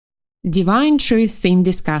Divine Truth themed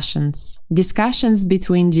discussions. Discussions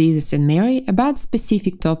between Jesus and Mary about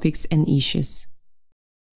specific topics and issues.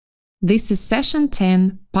 This is session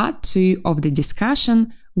 10, part 2 of the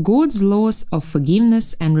discussion God's Laws of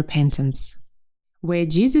Forgiveness and Repentance, where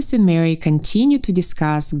Jesus and Mary continue to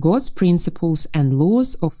discuss God's principles and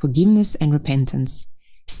laws of forgiveness and repentance,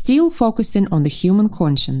 still focusing on the human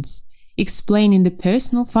conscience, explaining the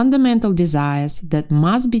personal fundamental desires that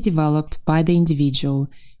must be developed by the individual,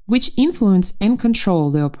 which influence and control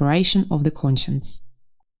the operation of the conscience.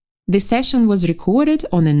 The session was recorded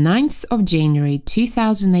on the 9th of January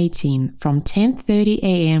 2018 from 10:30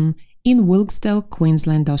 a.m. in Wilkesdale,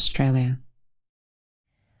 Queensland, Australia.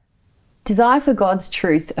 Desire for God's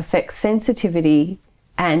truth affects sensitivity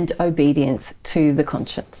and obedience to the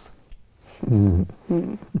conscience.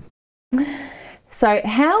 So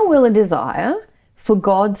how will a desire for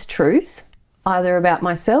God's truth, either about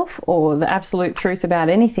myself or the absolute truth about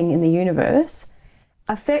anything in the universe,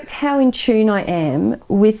 affect how in tune I am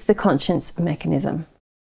with the conscience mechanism?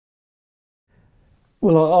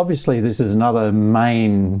 Well, obviously this is another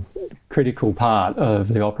main critical part of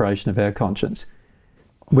the operation of our conscience.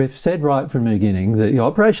 We've said right from the beginning that the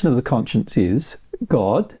operation of the conscience is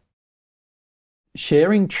God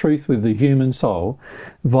sharing truth with the human soul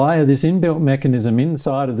via this inbuilt mechanism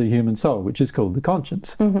inside of the human soul, which is called the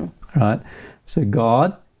conscience. Right? So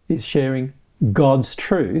God is sharing God's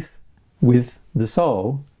truth with the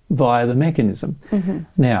soul via the mechanism.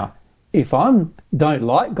 Now, if I don't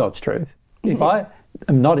like God's truth, if I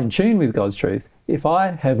am not in tune with God's truth, if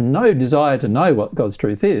I have no desire to know what God's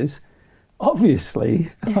truth is,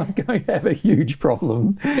 obviously I'm going to have a huge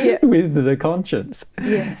problem with the conscience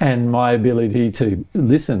and my ability to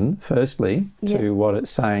listen, firstly, to what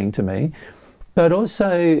it's saying to me, but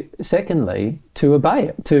also, secondly, to obey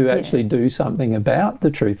it, to actually do something about the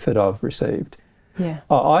truth that I've received.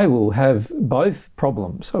 I will have both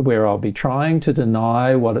problems where I'll be trying to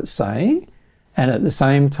deny what it's saying and at the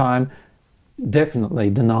same time definitely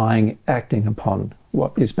denying acting upon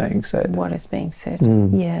what is being said. What is being said,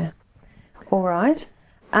 yeah. All right.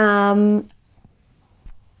 Can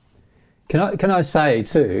I say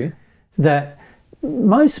too that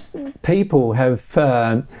most people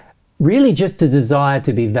have really just a desire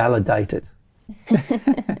to be validated.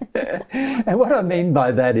 And what I mean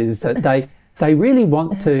by that is that they really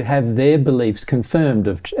want to have their beliefs confirmed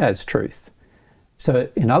as truth. So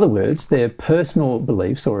in other words, their personal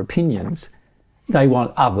beliefs or opinions, they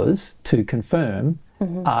want others to confirm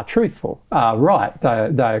are truthful, are right,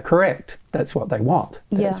 they are correct. That's what they want.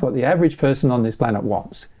 That's what the average person on this planet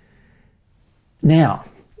wants. Now,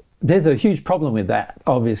 there's a huge problem with that,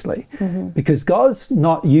 obviously, because God's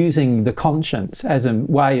not using the conscience as a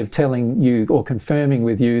way of telling you or confirming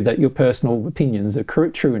with you that your personal opinions are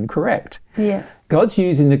true and correct. God's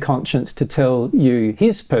using the conscience to tell you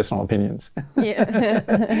his personal opinions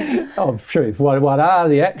of truth. What are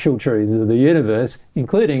the actual truths of the universe,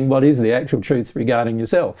 including what is the actual truth regarding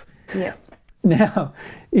yourself. Now,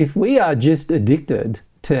 if we are just addicted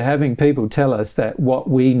to having people tell us that what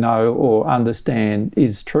we know or understand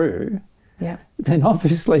is true, then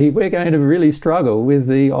obviously we're going to really struggle with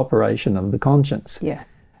the operation of the conscience.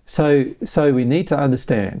 So we need to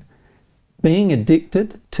understand, being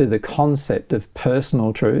addicted to the concept of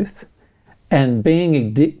personal truth and being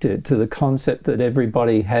addicted to the concept that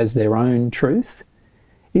everybody has their own truth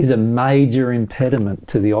is a major impediment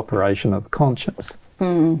to the operation of conscience.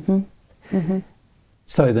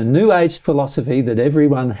 So the New Age philosophy that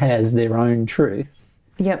everyone has their own truth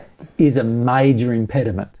is a major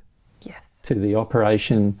impediment to the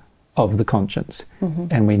operation of the conscience.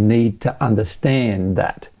 And we need to understand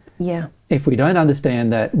that. If we don't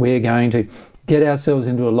understand that, we're going to get ourselves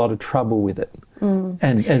into a lot of trouble with it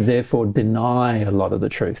and therefore deny a lot of the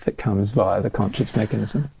truth that comes via the conscience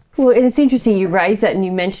mechanism. Well, and it's interesting you raise that and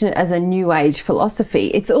you mention it as a New Age philosophy.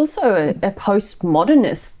 It's also a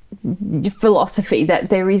postmodernist philosophy that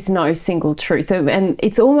there is no single truth. And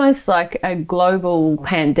it's almost like a global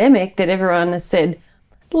pandemic that everyone has said,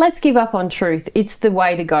 let's give up on truth. It's the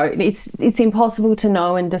way to go. It's impossible to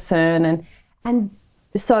know and discern. And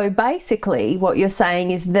so basically what you're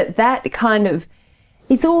saying is that kind of,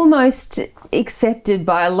 it's almost accepted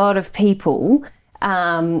by a lot of people,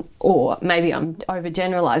 or maybe I'm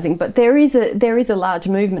overgeneralizing, but there is a large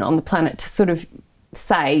movement on the planet to sort of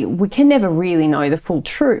say we can never really know the full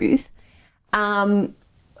truth.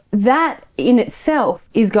 That in itself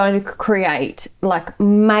is going to create like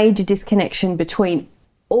major disconnection between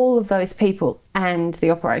all of those people and the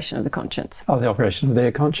operation of the conscience. Oh, the operation of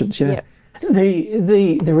their conscience,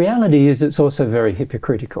 The reality is it's also very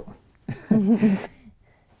hypocritical.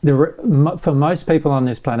 For most people on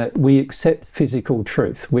this planet, we accept physical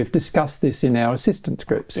truth. We've discussed this in our assistance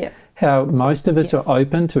groups. Yeah. How most of us are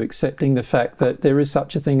open to accepting the fact that there is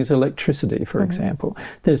such a thing as electricity, for example.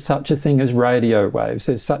 There's such a thing as radio waves.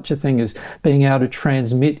 There's such a thing as being able to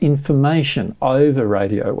transmit information over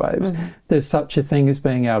radio waves. There's such a thing as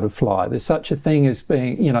being able to fly. There's such a thing as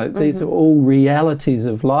being, you know, these are all realities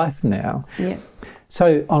of life now. Yeah.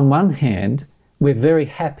 So on one hand, we're very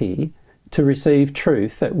happy to receive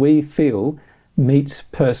truth that we feel meets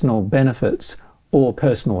personal benefits or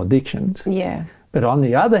personal addictions. Yeah. But on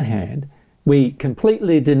the other hand, we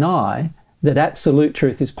completely deny that absolute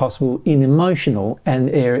truth is possible in emotional and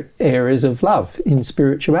areas of love, in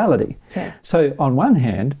spirituality. Yeah. So on one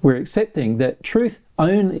hand, we're accepting that truth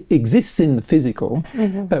only exists in the physical,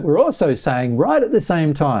 but we're also saying right at the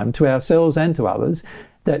same time to ourselves and to others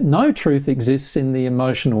that no truth exists in the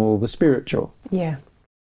emotional or the spiritual. Yeah.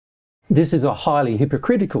 This is a highly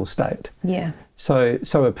hypocritical state. Yeah. So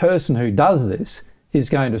a person who does this is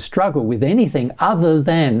going to struggle with anything other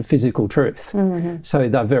than physical truth. So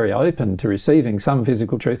they're very open to receiving some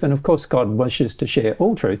physical truth. And of course, God wishes to share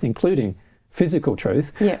all truth, including physical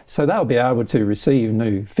truth. Yeah. So they'll be able to receive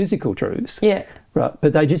new physical truths. Yeah. Right.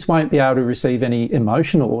 But they just won't be able to receive any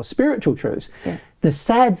emotional or spiritual truths. Yeah. The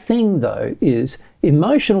sad thing, though, is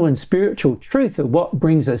emotional and spiritual truth are what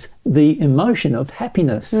brings us the emotion of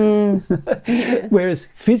happiness. Whereas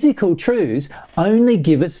physical truths only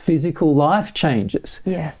give us physical life changes.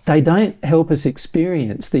 Yes. They don't help us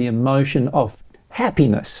experience the emotion of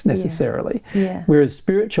happiness necessarily. Yeah. Whereas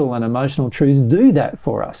spiritual and emotional truths do that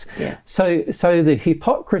for us. Yeah. So the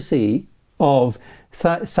hypocrisy of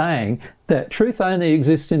saying that truth only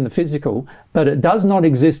exists in the physical, but it does not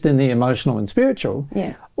exist in the emotional and spiritual,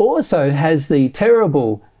 also has the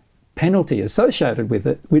terrible penalty associated with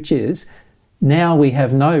it, which is now we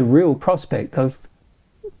have no real prospect of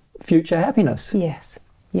future happiness. Yes.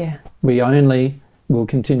 Yeah. We only will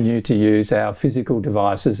continue to use our physical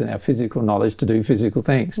devices and our physical knowledge to do physical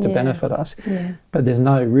things to benefit us. Yeah. But there's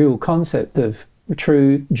no real concept of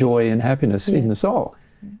true joy and happiness in the soul.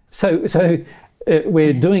 So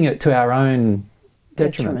we're doing it to our own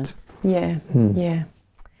detriment. Yeah. Yeah.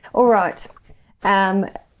 All right.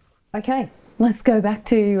 Okay. Let's go back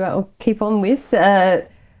to or keep on with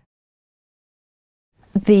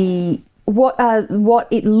what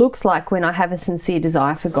it looks like when I have a sincere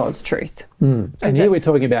desire for God's truth. And here we're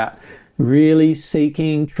talking about really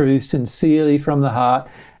seeking truth sincerely from the heart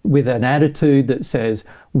with an attitude that says,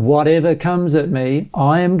 whatever comes at me,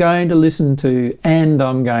 I am going to listen to and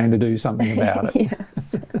I'm going to do something about it.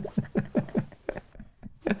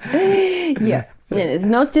 Yeah. And it's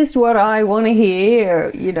not just what I want to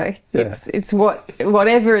hear, you know, it's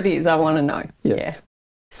whatever it is I want to know. Yes.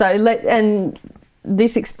 So and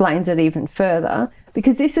this explains it even further,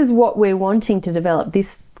 because this is what we're wanting to develop,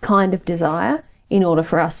 this kind of desire, in order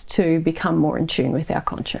for us to become more in tune with our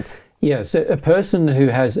conscience. Yes, a person who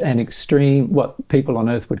has an extreme, what people on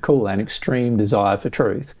earth would call an extreme desire for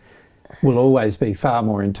truth, will always be far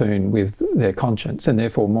more in tune with their conscience and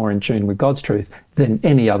therefore more in tune with God's truth than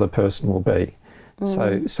any other person will be.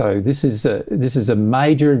 So this is a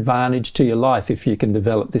major advantage to your life if you can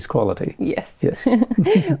develop this quality. Yes. Yes.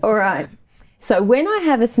 All right. So when I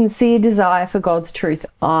have a sincere desire for God's truth,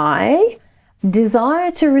 I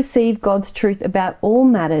desire to receive God's truth about all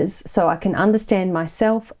matters so I can understand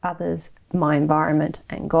myself, others, my environment,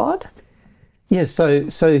 and God. Yes,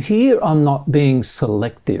 so here I'm not being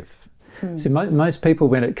selective. So most people,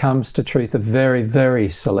 when it comes to truth, are very, very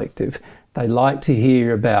selective. They like to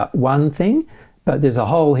hear about one thing, but there's a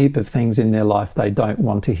whole heap of things in their life they don't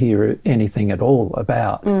want to hear anything at all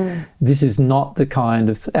about. This is not the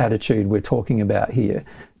kind of attitude we're talking about here.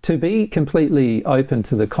 To be completely open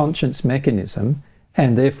to the conscience mechanism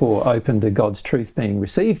and therefore open to God's truth being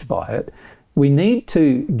received by it, we need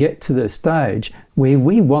to get to the stage where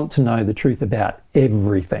we want to know the truth about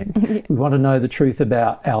everything. We want to know the truth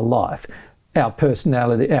about our life, our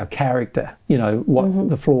personality, our character, you know, what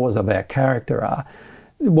the flaws of our character are,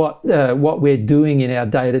 what we're doing in our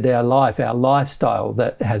day-to-day life, our lifestyle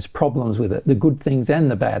that has problems with it, the good things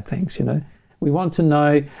and the bad things, you know. We want to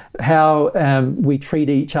know how we treat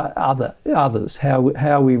each others,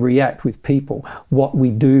 how we react with people, what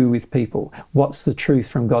we do with people, what's the truth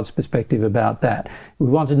from God's perspective about that. We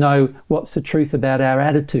want to know what's the truth about our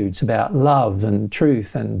attitudes, about love and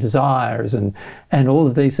truth and desires and all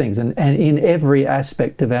of these things, and in every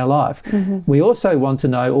aspect of our life. We also want to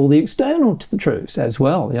know all the external truths as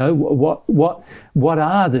well. You know, what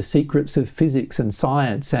are the secrets of physics and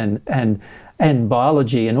science and and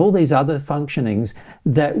biology and all these other functionings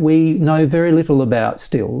that we know very little about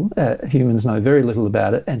still. Humans know very little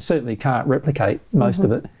about it and certainly can't replicate most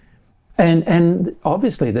of it. And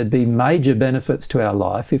obviously there'd be major benefits to our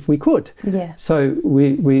life if we could. Yeah. So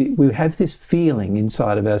we have this feeling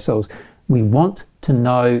inside of ourselves, we want to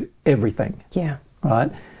know everything. Yeah.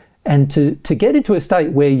 Right? And to get into a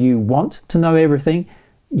state where you want to know everything,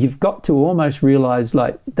 you've got to almost realise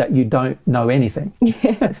like that you don't know anything.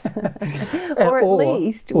 Yes. Or at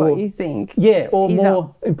least what you think. Yeah, or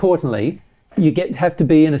more importantly, you have to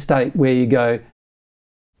be in a state where you go,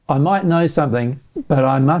 I might know something, but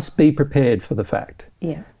I must be prepared for the fact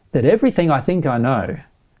that everything I think I know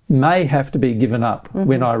may have to be given up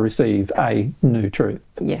when I receive a new truth.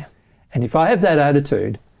 Yeah. And if I have that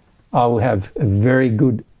attitude, I will have a very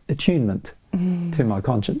good attunement to my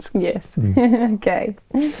conscience. Yes. Okay.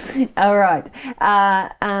 All right.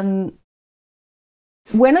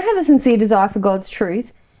 When I have a sincere desire for God's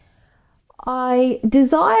truth, I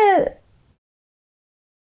desire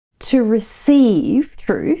to receive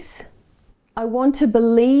truth. I want to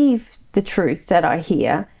believe the truth that I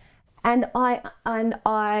hear, and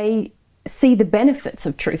I see the benefits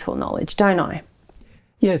of truthful knowledge, don't I?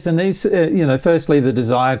 Yes, and these, firstly, the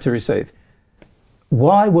desire to receive.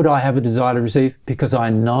 Why would I have a desire to receive? Because I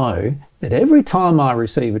know that every time I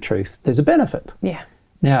receive a truth, there's a benefit. Yeah.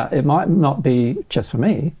 Now, it might not be just for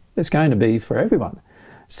me. It's going to be for everyone.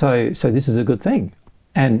 So this is a good thing.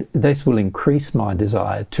 And this will increase my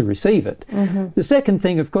desire to receive it. The second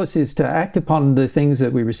thing, of course, is to act upon the things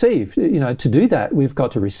that we receive. To do that, we've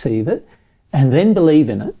got to receive it and then believe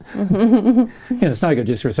in it. It's no good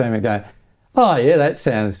just receiving it going, oh, yeah, that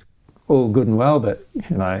sounds all good and well, but,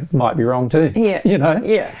 might be wrong too.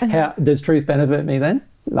 Yeah. How does truth benefit me then?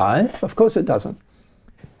 No, of course it doesn't.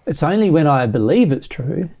 It's only when I believe it's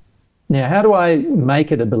true. Now, how do I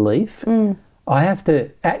make it a belief? I have to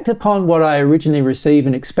act upon what I originally receive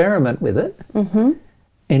and experiment with it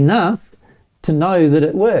enough to know that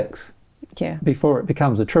it works before it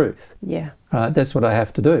becomes a truth. Yeah. That's what I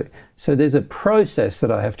have to do. So there's a process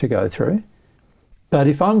that I have to go through. But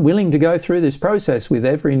if I'm willing to go through this process with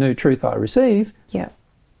every new truth I receive,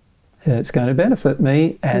 it's going to benefit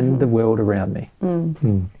me and the world around me.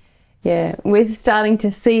 Yeah, we're starting to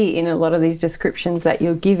see in a lot of these descriptions that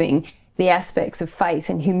you're giving the aspects of faith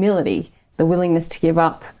and humility, the willingness to give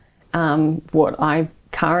up what I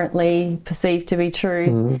currently perceive to be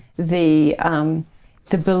truth,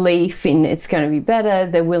 the belief in it's going to be better,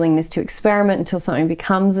 the willingness to experiment until something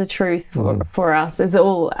becomes a truth for us. Is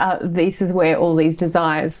all this is where all these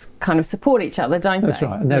desires kind of support each other, don't they? That's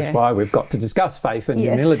right, and that's why we've got to discuss faith and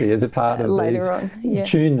humility as a part of these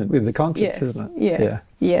attunement with the conscience, isn't it?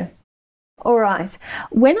 Yeah. All right.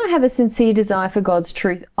 When I have a sincere desire for God's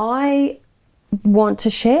truth, I want to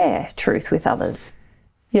share truth with others.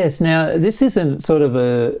 Yes. Now, this isn't sort of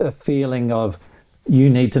a feeling of you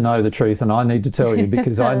need to know the truth and I need to tell you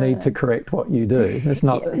because I need to correct what you do. It's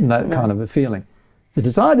not that kind of a feeling.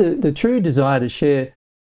 The true desire to share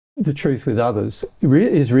the truth with others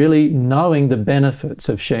is really knowing the benefits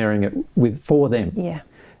of sharing it for them. Yeah.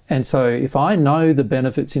 And so if I know the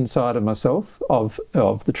benefits inside of myself of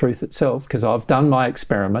the truth itself, because I've done my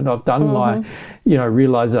experiment, I've done my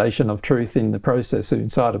realization of truth in the process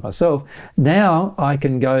inside of myself, now I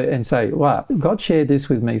can go and say, wow, God shared this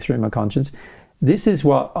with me through my conscience. This is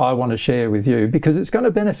what I want to share with you because it's going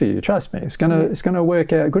to benefit you. Trust me, it's going to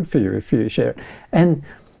work out good for you if you share it. And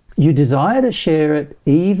you desire to share it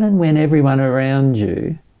even when everyone around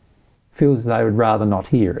you feels they would rather not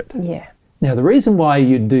hear it. Yeah. Now, the reason why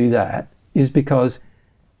you do that is because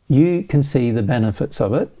you can see the benefits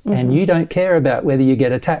of it and you don't care about whether you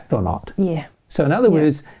get attacked or not. Yeah. So in other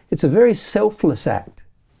words, it's a very selfless act.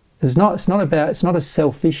 It's not a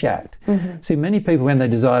selfish act. See, many people, when they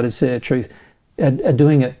desire to share truth, are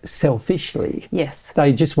doing it selfishly. Yes.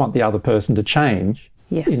 They just want the other person to change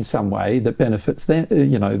in some way that benefits them,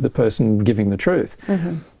 the person giving the truth.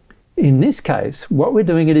 In this case, what we're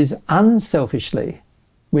doing it is unselfishly.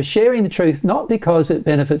 We're sharing the truth not because it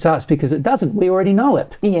benefits us, because it doesn't. We already know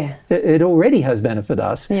it. Yeah. It already has benefited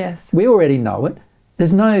us. Yes. We already know it.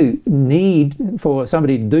 There's no need for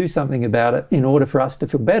somebody to do something about it in order for us to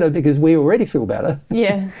feel better because we already feel better.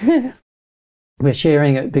 Yeah. We're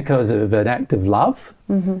sharing it because of an act of love,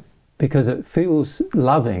 because it feels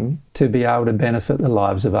loving to be able to benefit the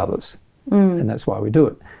lives of others. And that's why we do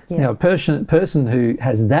it. Yeah. Now, a person who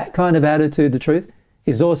has that kind of attitude to truth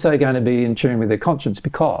is also going to be in tune with their conscience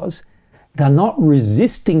because they're not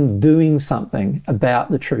resisting doing something about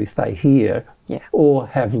the truth they hear or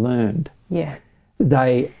have learned. Yeah.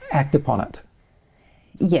 They act upon it.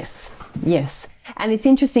 Yes. And it's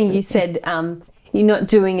interesting you said you're not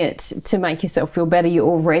doing it to make yourself feel better. You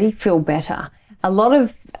already feel better. A lot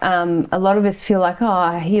of us feel like, oh,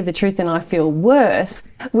 I hear the truth and I feel worse,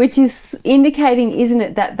 which is indicating, isn't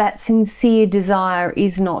it, that that sincere desire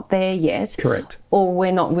is not there yet. Correct. Or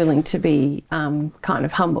we're not willing to be kind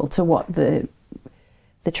of humble to what the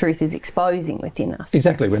truth is exposing within us.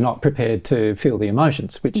 Exactly. We're not prepared to feel the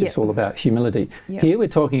emotions, which is all about humility. Here we're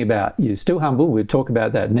talking about you're still humble. We'll talk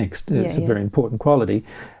about that next. It's a very important quality.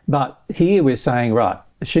 But here we're saying, right,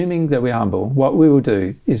 assuming that we're humble, what we will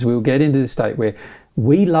do is we'll get into the state where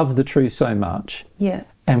we love the truth so much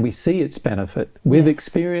and we see its benefit. We've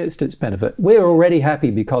experienced its benefit. We're already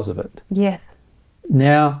happy because of it. Yes.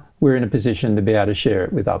 Now we're in a position to be able to share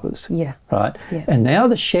it with others. Yeah. Right? Yeah. And now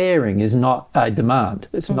the sharing is not a demand.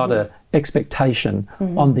 It's not an expectation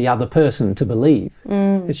on the other person to believe.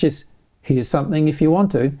 It's just, here's something if you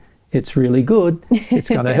want to. It's really good. It's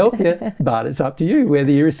going to help you, but it's up to you whether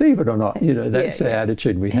you receive it or not. You know, that's the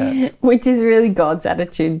attitude we have. Which is really God's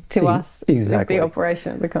attitude to us. Exactly. With the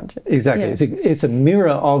operation of the conscience. Exactly. Yeah. It's a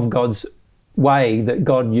mirror of God's way that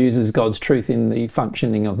God uses God's truth in the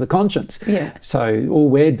functioning of the conscience. Yeah. So all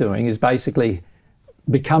we're doing is basically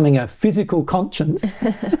becoming a physical conscience,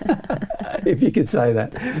 if you could say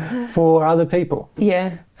that, for other people.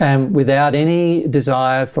 Yeah. And without any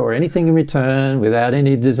desire for anything in return, without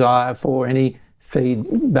any desire for any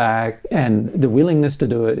feedback, and the willingness to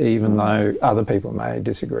do it even though other people may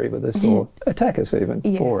disagree with us or attack us even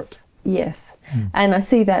for it. Yes. And I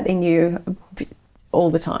see that in you all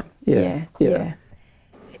the time. Yeah.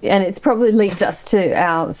 And it probably leads us to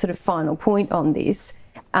our sort of final point on this,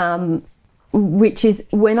 which is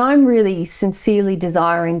when I'm really sincerely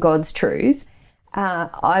desiring God's truth,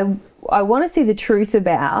 I want to see the truth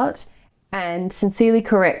about and sincerely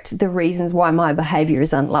correct the reasons why my behaviour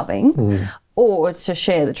is unloving, or to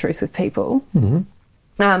share the truth with people.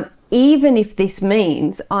 Even if this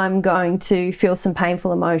means I'm going to feel some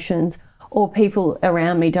painful emotions or people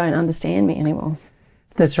around me don't understand me anymore.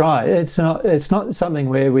 That's right. It's not something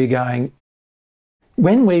where we're going,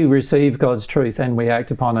 when we receive God's truth and we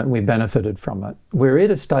act upon it and we benefited from it, we're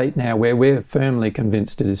at a state now where we're firmly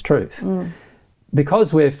convinced it is truth.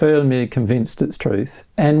 Because we're firmly convinced it's truth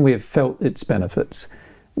and we've felt its benefits,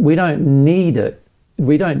 we don't need it.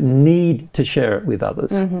 We don't need to share it with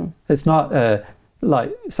others. It's not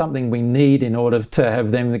like something we need in order to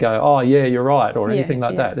have them to go, oh yeah, you're right, or anything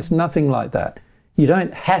like that. It's nothing like that. You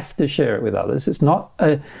don't have to share it with others. It's not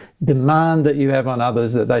a demand that you have on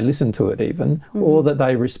others that they listen to it even, or that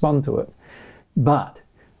they respond to it. But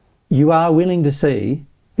you are willing to see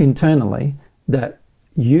internally that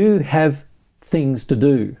you have things to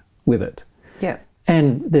do with it. Yeah.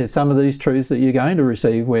 And there's some of these truths that you're going to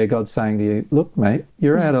receive where God's saying to you, look, mate,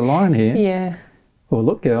 you're out of line here. Yeah. Or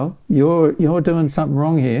look, girl, you're doing something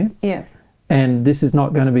wrong here. Yeah. And this is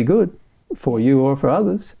not going to be good for you or for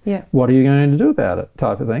others. Yeah. What are you going to do about it,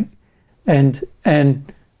 type of thing?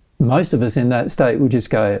 And most of us in that state will just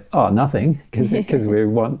go, oh, nothing, because we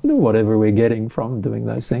want whatever we're getting from doing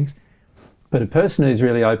those things. But a person who's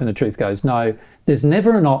really open to truth goes, no, there's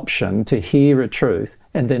never an option to hear a truth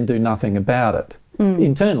and then do nothing about it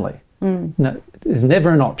internally. No, there's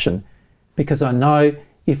never an option, because I know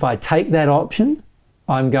if I take that option,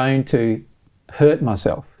 I'm going to hurt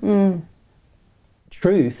myself.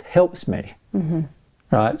 Truth helps me,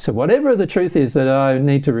 right? So whatever the truth is that I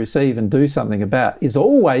need to receive and do something about is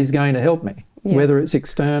always going to help me, whether it's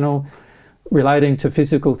external, relating to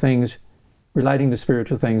physical things, relating to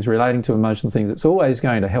spiritual things, relating to emotional things. It's always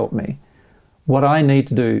going to help me. What I need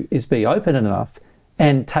to do is be open enough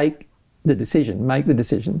and take the decision, make the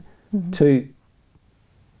decision to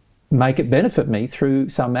make it benefit me through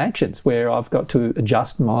some actions where I've got to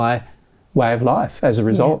adjust my way of life as a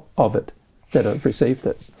result of it, that I've received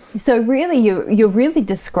it. So really you're really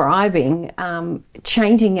describing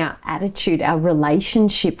changing our attitude, our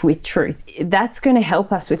relationship with truth. That's going to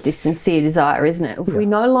help us with this sincere desire, isn't it? If we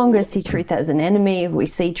no longer see truth as an enemy, if we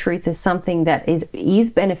see truth as something that is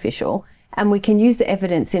beneficial, and we can use the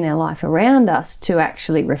evidence in our life around us to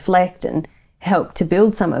actually reflect and help to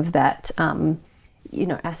build some of that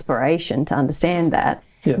aspiration to understand that,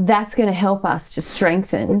 that's going to help us to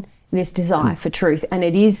strengthen this desire for truth. And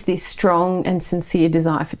it is this strong and sincere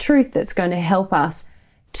desire for truth that's going to help us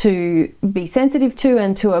to be sensitive to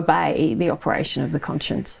and to obey the operation of the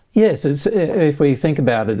conscience. Yes, if we think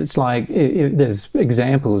about it, it's like there's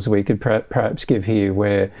examples we could perhaps give here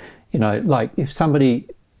where, like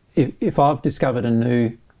if I've discovered a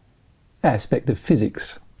new aspect of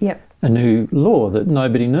physics, a new law that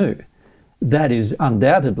nobody knew, that is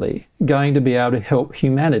undoubtedly going to be able to help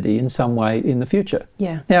humanity in some way in the future.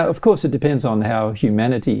 Yeah. Now, of course, it depends on how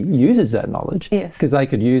humanity uses that knowledge, Yes. because they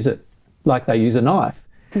could use it like they use a knife.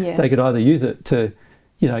 Yeah. They could either use it to,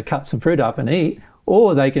 cut some fruit up and eat,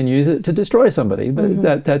 or they can use it to destroy somebody.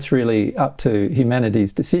 But that's really up to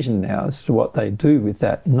humanity's decision now as to what they do with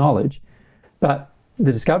that knowledge. But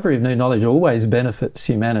the discovery of new knowledge always benefits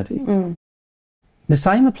humanity. The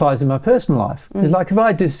same applies in my personal life. Like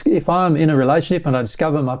if I'm in a relationship and I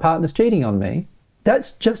discover my partner's cheating on me,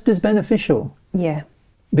 that's just as beneficial. Yeah.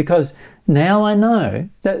 Because now I know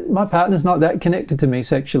that my partner's not that connected to me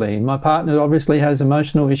sexually. My partner obviously has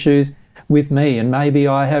emotional issues with me, and maybe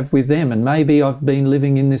I have with them, and maybe I've been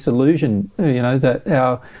living in this illusion, that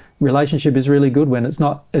our relationship is really good when it's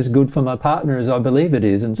not as good for my partner as I believe it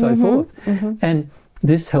is, and so forth. And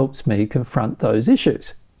this helps me confront those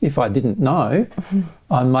issues. If I didn't know,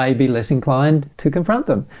 I may be less inclined to confront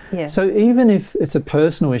them. Yeah. So even if it's a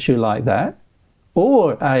personal issue like that,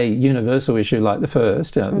 or a universal issue like the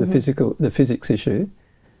first, the physics issue,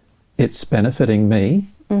 it's benefiting me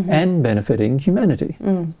and benefiting humanity.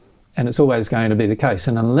 And it's always going to be the case.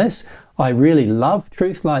 And unless I really love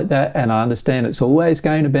truth like that and I understand it's always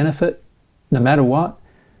going to benefit, no matter what,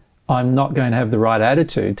 I'm not going to have the right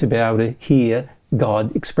attitude to be able to hear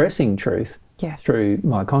God expressing truth through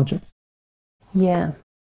my conscience. Yeah.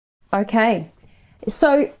 Okay.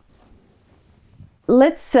 So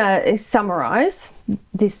let's summarize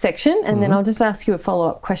this section, and then I'll just ask you a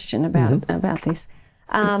follow-up question about this.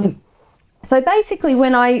 So basically,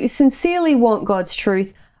 when I sincerely want God's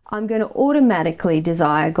truth, I'm going to automatically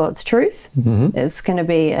desire God's truth. It's going to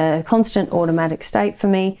be a constant automatic state for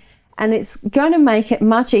me, and it's going to make it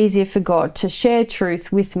much easier for God to share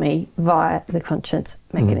truth with me via the conscience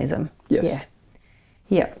mechanism. Yes. Yeah.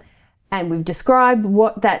 Yeah. And we've described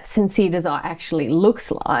what that sincere desire actually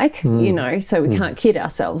looks like, so we can't kid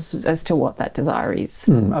ourselves as to what that desire is.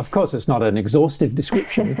 Of course, it's not an exhaustive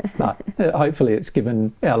description, but hopefully it's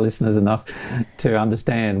given our listeners enough to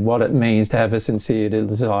understand what it means to have a sincere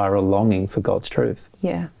desire or longing for God's truth.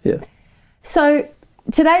 Yeah. Yeah. So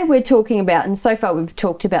today we're talking about, and so far we've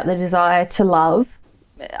talked about the desire to love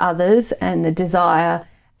others and the desire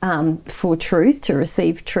for truth, to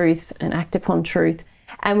receive truth and act upon truth.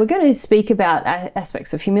 And we're going to speak about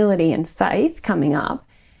aspects of humility and faith coming up.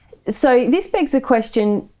 So this begs the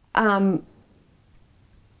question,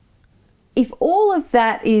 if all of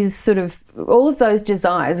that is all of those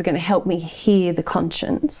desires are going to help me hear the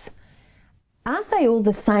conscience, aren't they all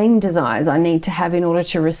the same desires I need to have in order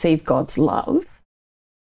to receive God's love?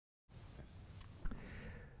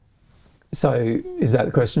 So is that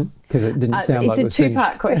the question? Because it didn't sound like it was It's a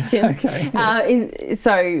two-part question. Okay.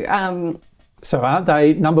 So aren't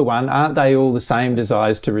they, number one, aren't they all the same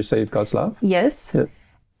desires to receive God's love? Yes. Yeah.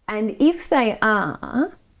 And if they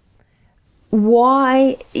are,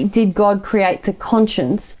 why did God create the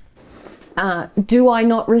conscience? Do I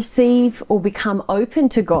not receive or become open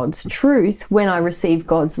to God's truth when I receive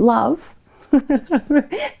God's love?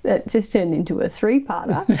 That just turned into a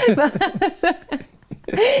three-parter.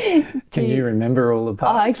 Can you remember all the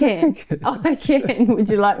parts? I can. Would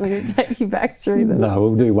you like me to take you back through them? No,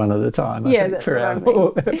 we'll do one at a time. I think, that's for what our, I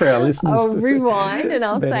mean. for our listeners. I'll rewind and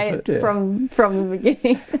I'll benefit, say it from the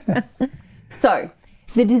beginning. So,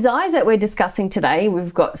 the desires that we're discussing today,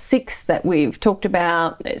 we've got 6 that we've talked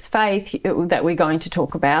about. There's faith that we're going to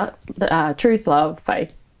talk about, truth, love,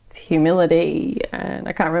 faith, humility, and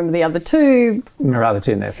I can't remember the other 2.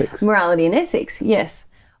 Morality and ethics. Morality and ethics, yes.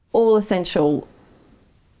 All essential.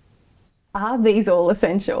 Are these all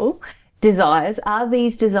essential desires? Are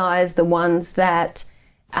these desires the ones that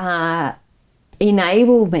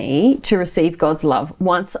enable me to receive God's love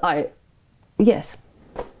once yes.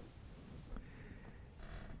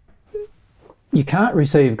 You can't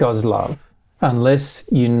receive God's love unless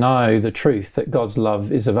you know the truth that God's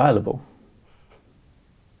love is available.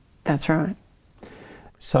 That's right.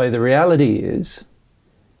 So the reality is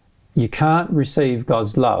you can't receive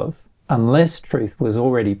God's love unless truth was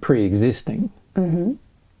already pre-existing.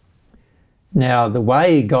 Now, the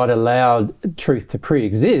way God allowed truth to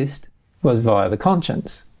pre-exist was via the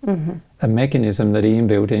conscience, a mechanism that he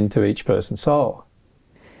inbuilt into each person's soul.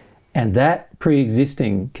 And that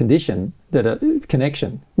pre-existing condition,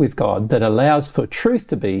 connection with God that allows for truth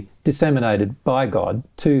to be disseminated by God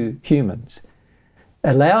to humans,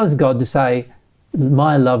 allows God to say,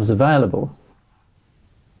 my love's available.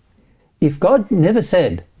 If God never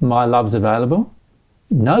said, my love's available,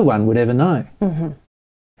 no one would ever know.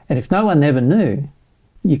 And if no one ever knew,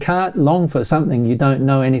 you can't long for something you don't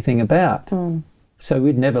know anything about. So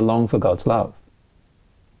we'd never long for God's love.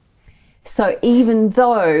 So even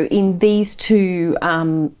though in these two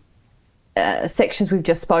sections we've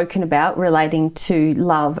just spoken about relating to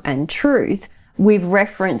love and truth, we've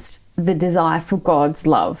referenced the desire for God's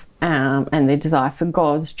love and the desire for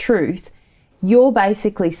God's truth, you're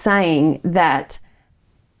basically saying that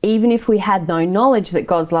even if we had no knowledge that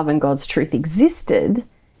God's love and God's truth existed,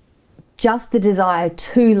 just the desire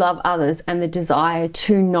to love others and the desire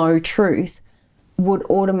to know truth would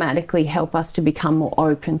automatically help us to become more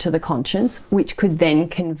open to the conscience, which could then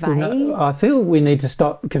convey... No, I feel we need to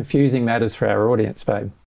stop confusing matters for our audience,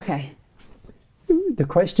 babe. Okay. The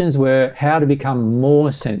questions were how to become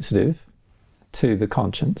more sensitive to the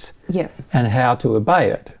conscience, Yeah. and how to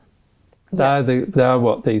obey it. Yeah. They're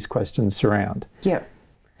what these questions surround. Yeah.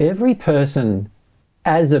 Every person,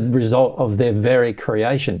 as a result of their very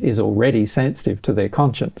creation, is already sensitive to their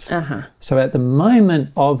conscience. Uh-huh. So at the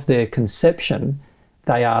moment of their conception,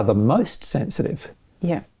 they are the most sensitive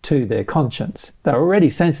Yeah. to their conscience. They're already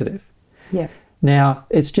sensitive. Yeah. Now,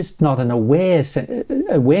 it's just not an awareness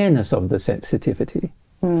of the sensitivity.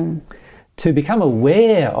 Mm. To become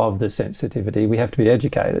aware of the sensitivity, we have to be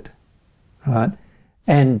educated, right?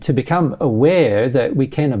 And to become aware that we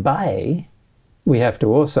can obey, we have to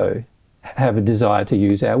also have a desire to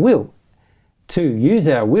use our will. To use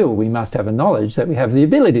our will, we must have a knowledge that we have the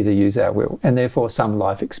ability to use our will, and therefore some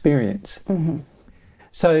life experience. Mm-hmm.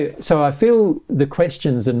 So I feel the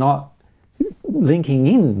questions are not linking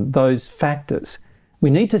in those factors. We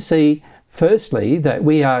need to see, firstly, that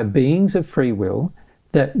we are beings of free will,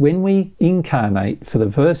 that when we incarnate for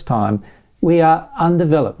the first time, we are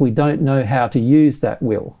undeveloped. We don't know how to use that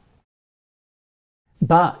will.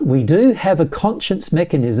 But we do have a conscience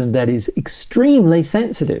mechanism that is extremely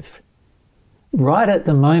sensitive right at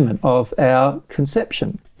the moment of our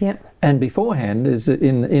conception. Yep. And beforehand is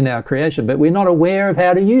in our creation, but we're not aware of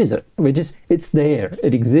how to use it. It's there,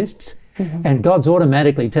 it exists, and God's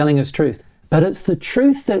automatically telling us truth. But it's the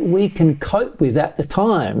truth that we can cope with at the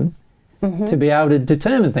time to be able to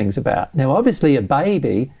determine things about. Now, obviously, a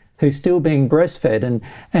baby who's still being breastfed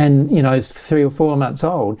and you know, is 3 or 4 months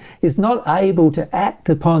old is not able to act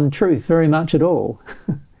upon truth very much at all,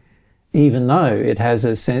 even though it has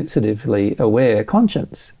a sensitively aware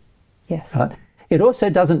conscience. Yes. Right? It also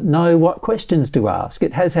doesn't know what questions to ask.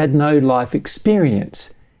 It has had no life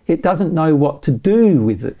experience. It doesn't know what to do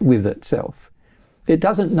with itself. It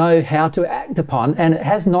doesn't know how to act upon, and it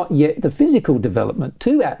has not yet the physical development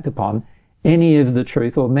to act upon any of the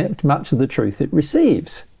truth or much of the truth it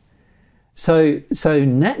receives. So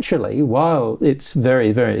naturally, while it's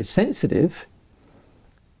very, very sensitive,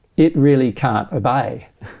 it really can't obey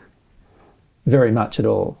very much at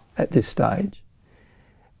all at this stage.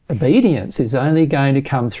 Obedience is only going to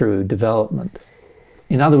come through development.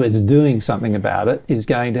 In other words, doing something about it is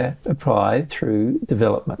going to apply through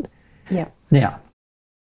development. Yeah. Now,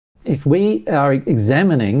 if we are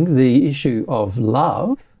examining the issue of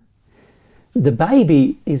love, the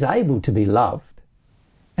baby is able to be loved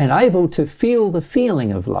and able to feel the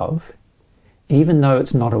feeling of love, even though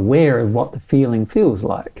it's not aware of what the feeling feels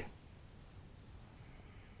like,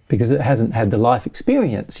 because it hasn't had the life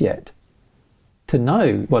experience yet to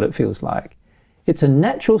know what it feels like. It's a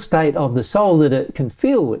natural state of the soul that it can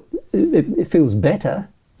feel. It feels better.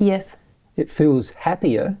 Yes. It feels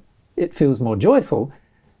happier. It feels more joyful.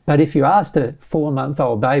 But if you asked a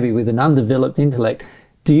 4-month-old baby with an undeveloped intellect,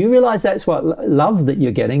 do you realise that's what love that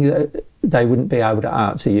you're getting? They wouldn't be able to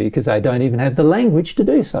answer you because they don't even have the language to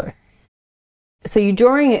do so. So you're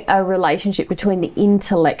drawing a relationship between the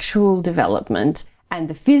intellectual development and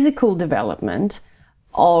the physical development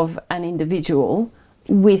of an individual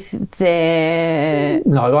with their...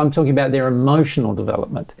 No, I'm talking about their emotional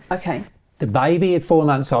development. Okay. The baby at 4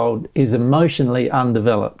 months old is emotionally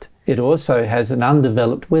undeveloped. It also has an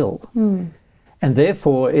undeveloped will. And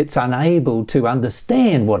therefore it's unable to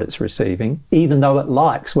understand what it's receiving, even though it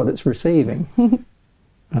likes what it's receiving.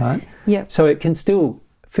 Right? Yep. So it can still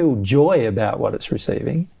feel joy about what it's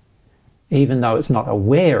receiving, even though it's not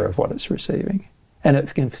aware of what it's receiving. And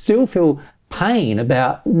it can still feel pain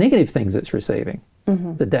about negative things it's receiving.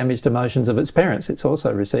 The damaged emotions of its parents it's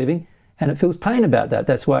also receiving, and it feels pain about that.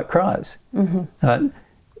 That's why it cries.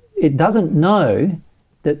 It doesn't know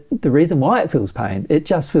that the reason why it feels pain, it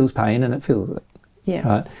just feels pain and it feels it. Yeah.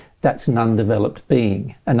 Right? That's an undeveloped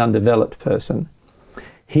being, an undeveloped person.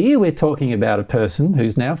 Here we're talking about a person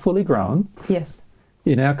who's now fully grown. Yes.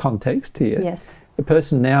 In our context here. Yes. A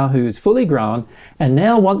person now who's fully grown and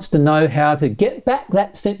now wants to know how to get back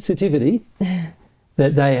that sensitivity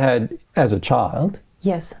that they had as a child.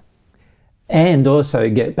 Yes. And also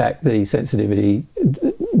get back the sensitivity,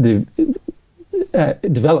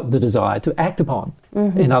 develop the desire to act upon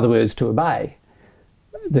In other words, to obey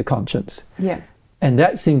the conscience. Yeah. And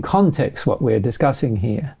that's in context what we're discussing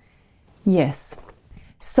here. Yes.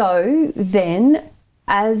 So then,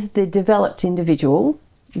 as the developed individual,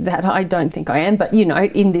 that I don't think I am, but you know,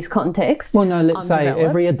 in this context. Well, no, let's say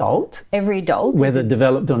every adult, whether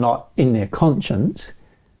developed or not in their conscience,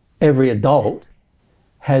 every adult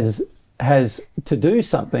has to do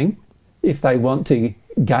something if they want to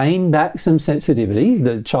gain back some sensitivity,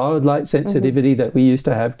 the childlike sensitivity that we used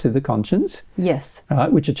to have to the conscience. Yes.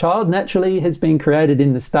 Right, which a child naturally has been created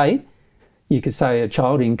in the state. You could say a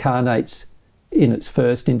child incarnates in its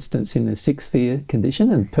first instance in the sixth sphere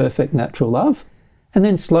condition and perfect natural love, and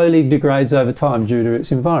then slowly degrades over time due to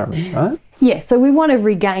its environment, right? Yes, so we want to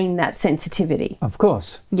regain that sensitivity. Of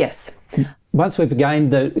course. Yes. Once we've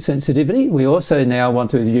gained the sensitivity, we also now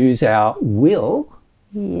want to use our will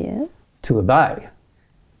to obey.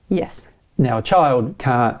 Yes. Now, a child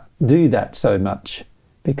can't do that so much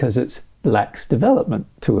because it lacks development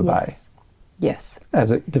to obey. Yes. Yes.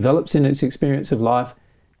 As it develops in its experience of life,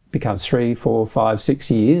 becomes 3, 4, 5,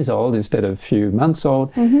 6 years old instead of a few months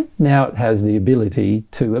old, now it has the ability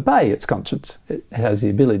to obey its conscience. It has the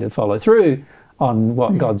ability to follow through on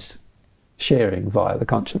what God's sharing via the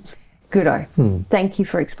conscience. Goodo. Thank you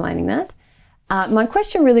for explaining that. My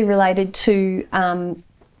question really related to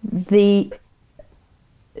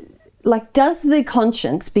does the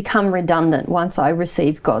conscience become redundant once I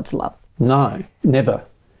receive God's love? No, never.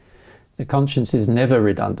 The conscience is never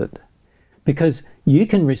redundant, because you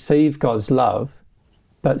can receive God's love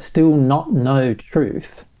but still not know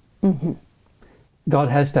truth. God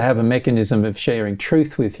has to have a mechanism of sharing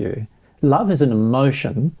truth with you. Love is an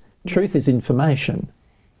emotion, truth is information,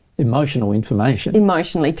 emotional information.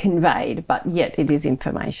 Emotionally conveyed, but yet it is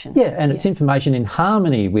information. Yeah, and it's information in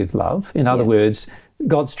harmony with love. In other words,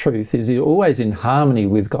 God's truth is always in harmony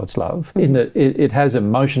with God's love, in that it has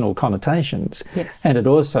emotional connotations, and it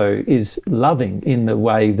also is loving in the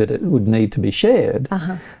way that it would need to be shared.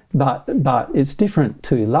 But it's different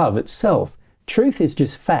to love itself. Truth is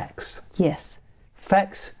just facts. Yes.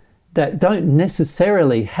 Facts that don't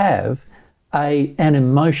necessarily have an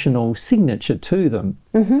emotional signature to them,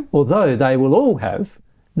 although they will all have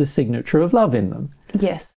the signature of love in them.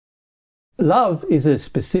 Yes. Love is a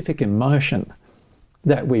specific emotion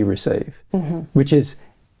that we receive, which is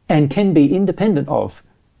and can be independent of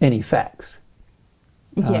any facts.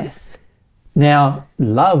 Yes. Now,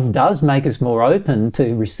 love does make us more open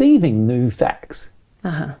to receiving new facts,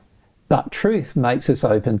 but truth makes us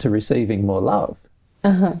open to receiving more love.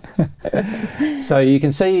 So you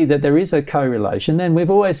can see that there is a correlation, and we've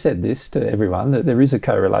always said this to everyone, that there is a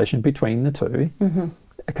correlation between the two,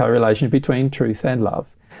 a correlation between truth and love.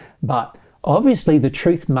 But obviously the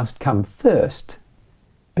truth must come first,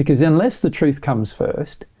 because unless the truth comes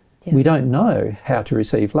first, we don't know how to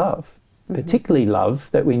receive love, particularly love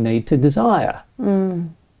that we need to desire,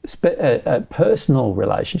 a personal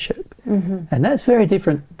relationship. And that's very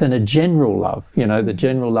different than a general love, you know, the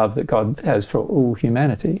general love that God has for all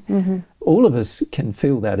humanity. All of us can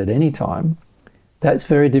feel that at any time. That's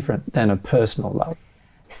very different than a personal love.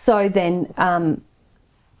 So then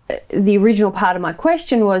the original part of my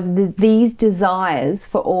question was these desires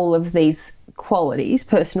for all of these qualities,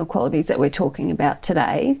 personal qualities that we're talking about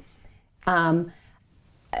today, aren't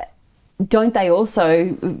they also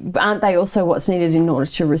what's needed in order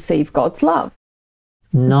to receive God's love?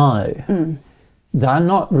 No, they're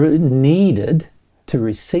not needed to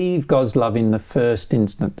receive God's love in the first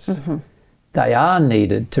instance. They are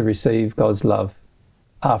needed to receive God's love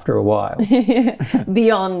after a while.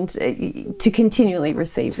 Beyond, to continually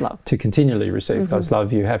receive love. To continually receive God's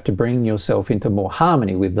love, you have to bring yourself into more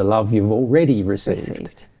harmony with the love you've already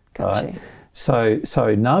received. Gotcha. Right? So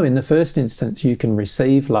no, in the first instance, you can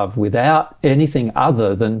receive love without anything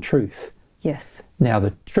other than truth. Yes. Now,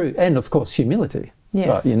 the truth, and of course, humility. Yes.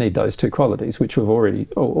 Right? You need those two qualities, which we've already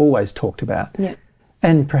always talked about. Yeah.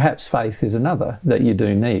 And perhaps faith is another that you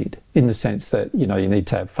do need, in the sense that, you know, you need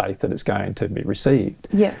to have faith that it's going to be received.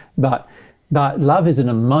 Yeah. But love is an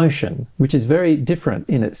emotion which is very different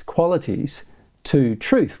in its qualities to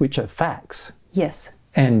truth, which are facts. Yes.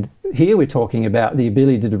 And here we're talking about the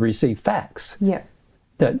ability to receive facts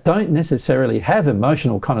that don't necessarily have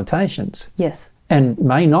emotional connotations. Yes. And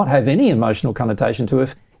may not have any emotional connotation to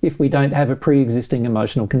us if we don't have a pre-existing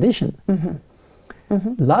emotional condition.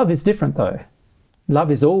 Love is different though.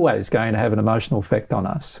 Love is always going to have an emotional effect on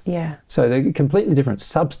us. Yeah. So they're completely different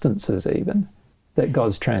substances even that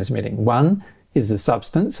God's transmitting. One is the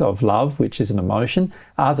substance of love, which is an emotion.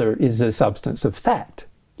 Other is the substance of fact,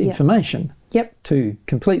 information. Yep. Two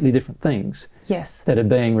completely different things Yes. that are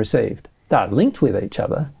being received. They're linked with each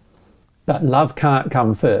other, But love can't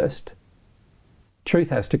come first.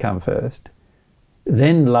 Truth has to come first.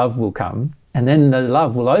 Then love will come, and then the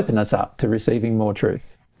love will open us up to receiving more truth.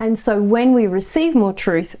 And so when we receive more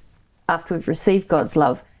truth, after we've received God's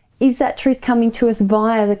love, is that truth coming to us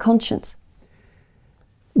via the conscience?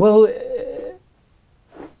 Well,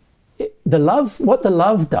 what the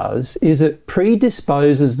love does is it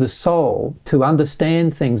predisposes the soul to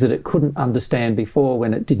understand things that it couldn't understand before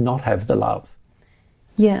when it did not have the love.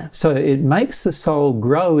 Yeah. So it makes the soul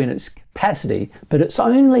grow in its capacity, but it's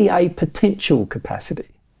only a potential capacity.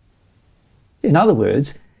 In other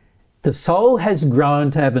words, the soul has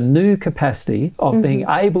grown to have a new capacity of being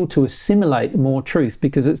able to assimilate more truth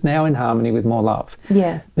because it's now in harmony with more love.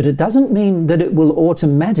 Yeah. But it doesn't mean that it will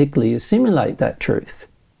automatically assimilate that truth.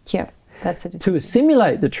 Yeah. That's it. To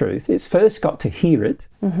assimilate the truth, it's first got to hear it.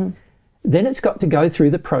 Then it's got to go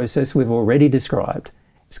through the process we've already described.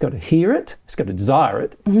 It's got to hear it, it's got to desire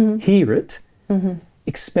it, hear it,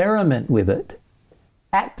 experiment with it,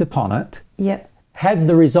 act upon it, Yep. have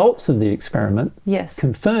the results of the experiment Yes.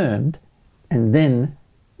 confirmed, and then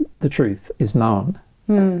the truth is known.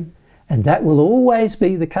 And that will always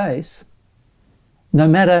be the case, no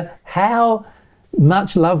matter how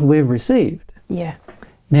much love we've received. Yeah.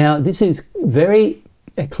 Now, this is very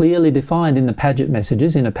clearly defined in the Paget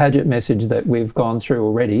messages, in a Paget message that we've gone through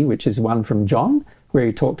already, which is one from John, where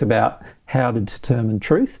he talked about how to determine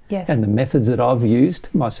truth Yes. and the methods that I've used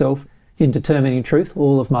myself in determining truth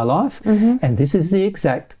all of my life. And this is the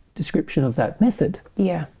exact description of that method.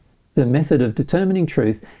 Yeah. The method of determining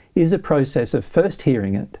truth is a process of first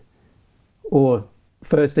hearing it, or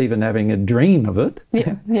first even having a dream of it,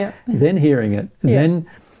 Yeah. Yeah. then hearing it, and Yeah. then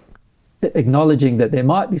acknowledging that there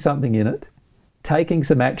might be something in it, taking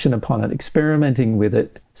some action upon it, experimenting with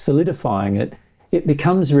it, solidifying it. It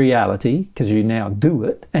becomes reality because you now do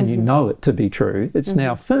it and you know it to be true. It's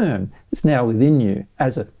now firm. It's now within you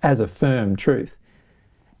as a firm truth.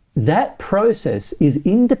 That process is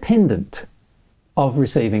independent of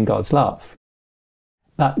receiving God's love.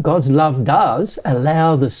 But God's love does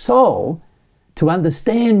allow the soul to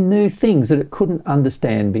understand new things that it couldn't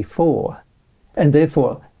understand before. And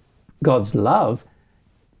therefore, God's love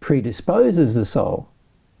predisposes the soul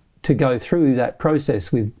to go through that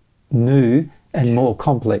process with new and more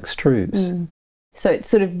complex truths. So it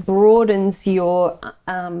sort of broadens your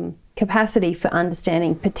capacity for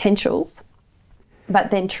understanding potentials,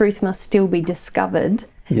 but then truth must still be discovered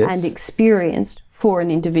Yes. and experienced for an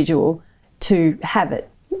individual to have it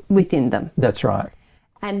within them. That's right.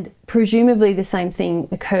 And presumably the same thing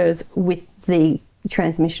occurs with the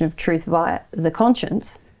transmission of truth via the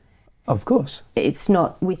conscience. Of course. It's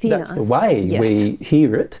not within That's us. the way Yes. we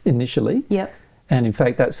hear it initially. Yep. And in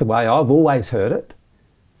fact, that's the way I've always heard it,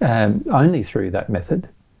 only through that method,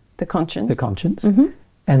 The conscience. the conscience.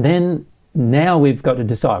 And then now we've got to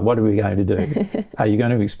decide, what are we going to do? Are you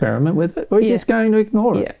going to experiment with it, or are you just going to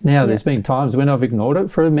ignore it? Now, there's been times when I've ignored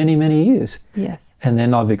it for many, many years. Yes. And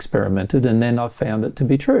then I've experimented, and then I've found it to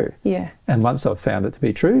be true. Yeah. And once I've found it to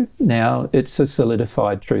be true, now it's a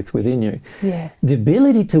solidified truth within you. Yeah. The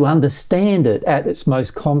ability to understand it at its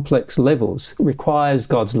most complex levels requires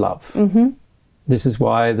God's love. This is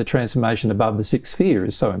why the transformation above the sixth sphere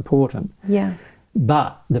is so important. Yeah.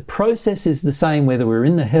 But the process is the same whether we're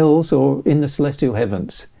in the hells or in the celestial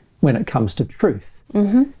heavens when it comes to truth.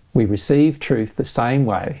 We receive truth the same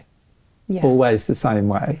way, Yes. always the same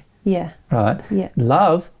way. Yeah. Right? Yeah.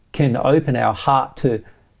 Love can open our heart to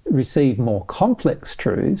receive more complex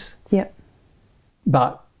truths, Yep.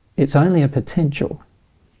 but it's only a potential.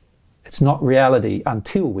 It's not reality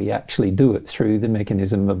until we actually do it through the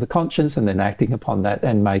mechanism of the conscience and then acting upon that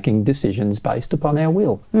and making decisions based upon our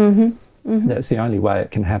will. That's the only way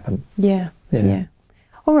it can happen. Yeah. Yeah. Yeah.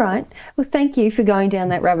 All right. Well, thank you for going down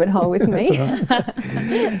that rabbit hole with me. That's all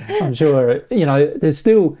right. I'm sure, there's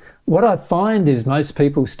still, what I find is most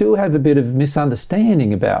people still have a bit of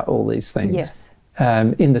misunderstanding about all these things. Yes.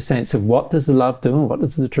 In the sense of what does the love do and what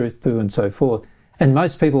does the truth do and so forth. And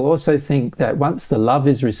most people also think that once the love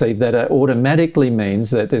is received, that it automatically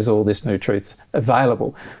means that there's all this new truth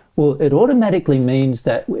available. Well, it automatically means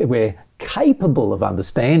that we're capable of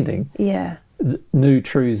understanding Yeah. new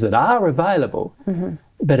truths that are available,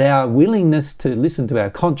 but our willingness to listen to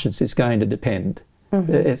our conscience is going to depend.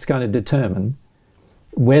 It's going to determine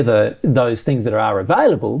whether those things that are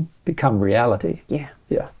available become reality. Yeah.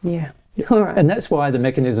 Yeah. Yeah. All right. And that's why the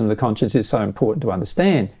mechanism of the conscience is so important to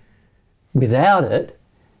understand. Without it,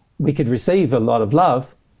 we could receive a lot of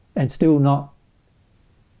love and still not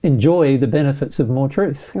enjoy the benefits of more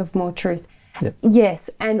truth. Of more truth. Yep. Yes.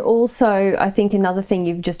 And also, I think another thing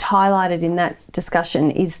you've just highlighted in that discussion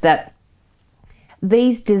is that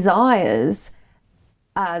these desires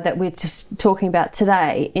that we're just talking about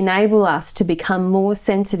today enable us to become more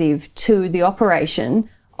sensitive to the operation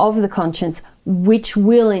of the conscience, which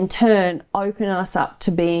will in turn open us up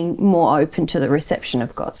to being more open to the reception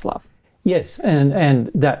of God's love. Yes,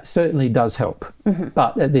 and that certainly does help.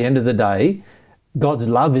 But at the end of the day, God's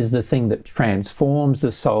love is the thing that transforms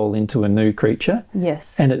the soul into a new creature.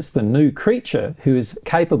 Yes. And it's the new creature who is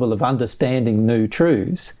capable of understanding new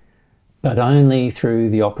truths, but only through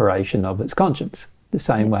the operation of its conscience, the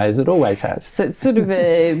same way as it always has. So it sort of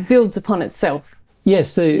builds upon itself.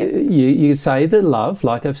 Yes, so you say that love,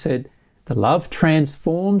 like I've said, the love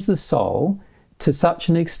transforms the soul to such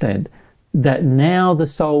an extent that now the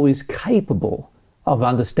soul is capable of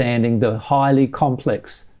understanding the highly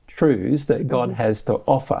complex truths that God has to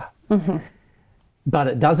offer. But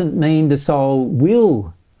it doesn't mean the soul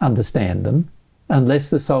will understand them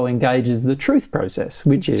unless the soul engages the truth process,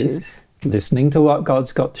 which is listening to what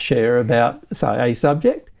God's got to share about, say, a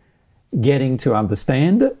subject, getting to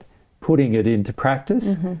understand it, putting it into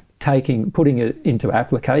practice, putting it into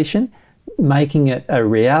application, making it a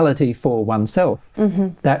reality for oneself.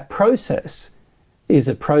 That process is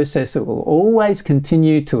a process that will always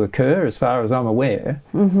continue to occur, as far as I'm aware.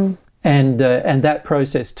 And that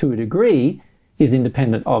process, to a degree, is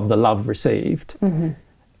independent of the love received.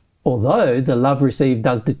 Although the love received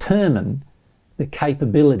does determine the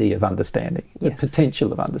capability of understanding, the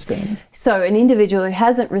potential of understanding. So an individual who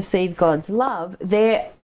hasn't received God's love, the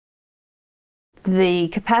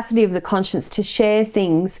capacity of the conscience to share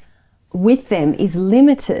things with them is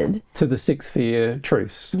limited to the six sphere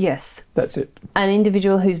truths. Yes. That's it. An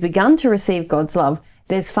individual who's begun to receive God's love,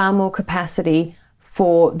 there's far more capacity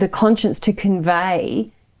for the conscience to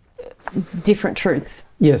convey different truths.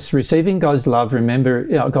 Yes, receiving God's love, remember,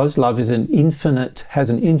 God's love is has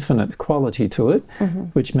an infinite quality to it,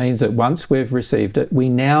 which means that once we've received it, we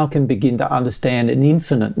now can begin to understand an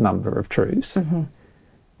infinite number of truths.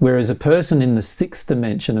 Whereas a person in the sixth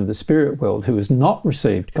dimension of the spirit world who has not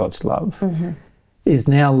received God's love is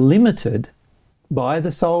now limited by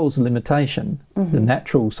the soul's limitation, the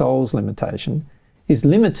natural soul's limitation, is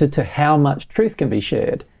limited to how much truth can be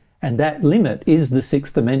shared. And that limit is the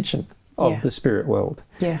sixth dimension of the spirit world.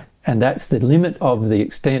 And that's the limit of the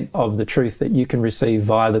extent of the truth that you can receive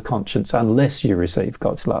via the conscience unless you receive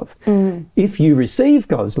God's love. If you receive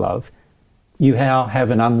God's love, you now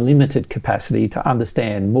have an unlimited capacity to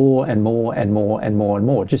understand more and more and more and more and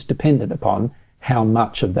more, just dependent upon how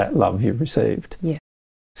much of that love you've received.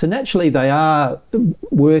 So naturally they are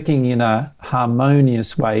working in a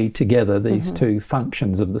harmonious way together, these two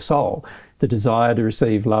functions of the soul. The desire to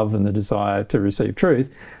receive love and the desire to receive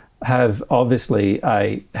truth have obviously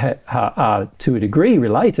are to a degree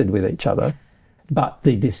related with each other, but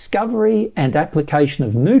the discovery and application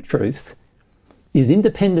of new truth is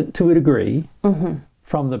independent to a degree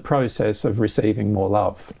from the process of receiving more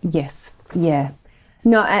love. Yes, yeah.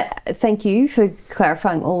 No, thank you for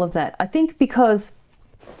clarifying all of that. I think because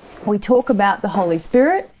we talk about the Holy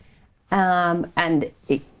Spirit and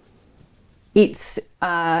it's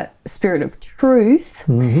spirit of truth,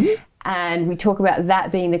 and we talk about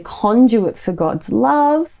that being the conduit for God's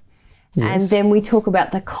love, and then we talk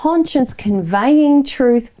about the conscience conveying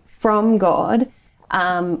truth from God.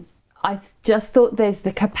 I just thought there's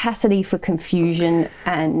the capacity for confusion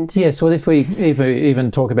and... Yes, well, if we even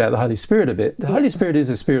talk about the Holy Spirit a bit, the Holy Spirit is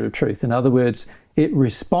a spirit of truth. In other words, it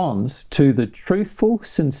responds to the truthful,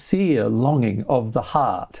 sincere longing of the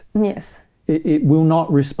heart. Yes. It will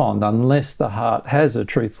not respond unless the heart has a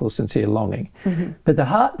truthful, sincere longing. But the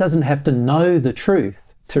heart doesn't have to know the truth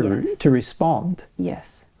to respond.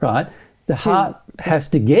 Yes. Right? The heart has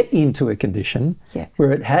to get into a condition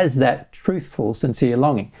where it has that truthful, sincere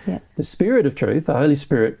longing. The Spirit of truth, the Holy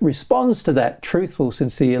Spirit, responds to that truthful,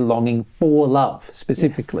 sincere longing for love,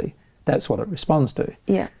 specifically. That's what it responds to.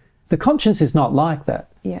 The conscience is not like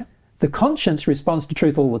that. The conscience responds to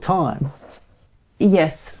truth all the time.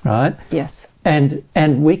 Yes. Right? Yes. And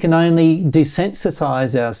we can only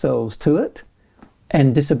desensitize ourselves to it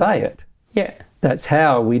and disobey it. That's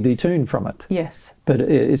how we detune from it. Yes. But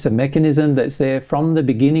it's a mechanism that's there from the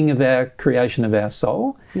beginning of our creation of our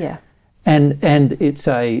soul. And it's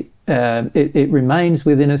it remains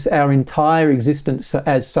within us our entire existence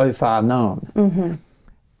as so far known.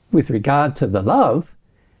 With regard to the love,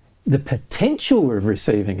 the potential of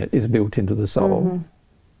receiving it is built into the soul,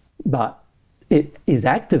 but it is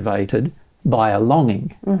activated by a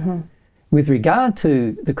longing. With regard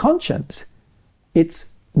to the conscience, it's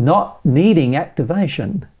not needing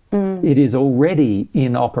activation. It is already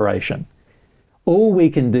in operation. all we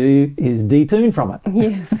can do is detune from it.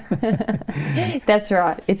 Yes, that's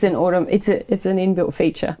right. It's an inbuilt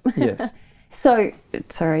feature. Yes. So,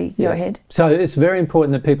 sorry, go ahead. So it's very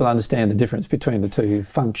important that people understand the difference between the two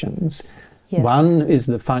functions. Yes. One is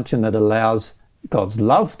the function that allows God's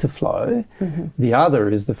love to flow. The other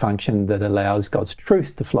is the function that allows God's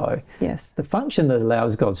truth to flow. Yes. The function that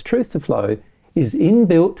allows God's truth to flow is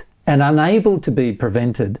inbuilt and unable to be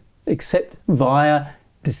prevented except via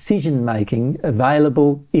decision making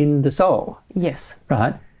available in the soul. Yes.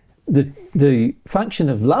 Right? The function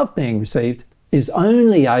of love being received is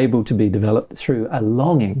only able to be developed through a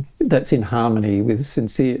longing that's in harmony with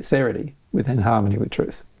sincerity, within harmony with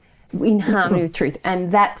truth. In harmony with truth.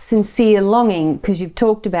 And that sincere longing, because you've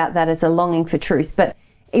talked about that as a longing for truth, but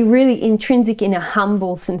it really intrinsic in a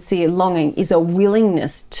humble, sincere longing is a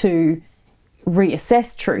willingness to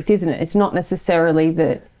reassess truth, isn't it? It's not necessarily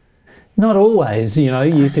that... Not always, you know,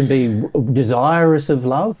 you can be desirous of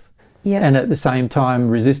love and at the same time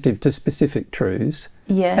resistive to specific truths.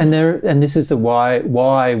 Yes. And this is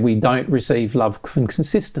why we don't receive love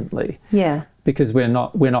consistently. Yeah. Because we're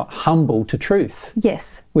not humble to truth.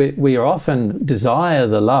 Yes. We often desire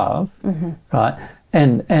the love, right?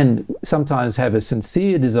 And sometimes have a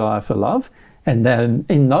sincere desire for love. And then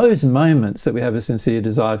in those moments that we have a sincere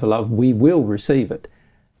desire for love, we will receive it.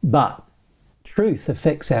 But truth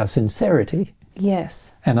affects our sincerity.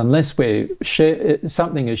 Yes. And unless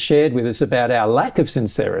something is shared with us about our lack of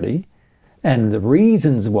sincerity and the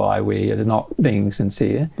reasons why we are not being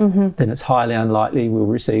sincere, then it's highly unlikely we'll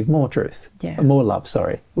receive more truth, more love,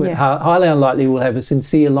 sorry. Yeah. Highly unlikely we'll have a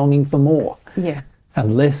sincere longing for more. Yeah.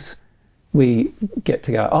 Unless we get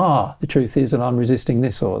to go, the truth is that I'm resisting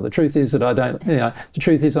this, or the truth is that the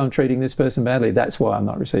truth is I'm treating this person badly. That's why I'm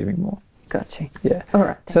not receiving more. Got you. Yeah. All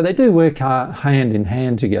right. So they do work hand in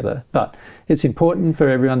hand together, but it's important for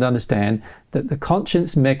everyone to understand that the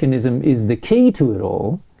conscience mechanism is the key to it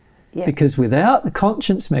all, because without the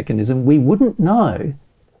conscience mechanism, we wouldn't know.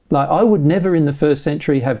 Like I would never in the first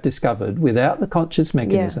century have discovered, without the conscience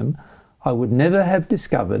mechanism, I would never have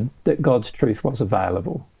discovered that God's truth was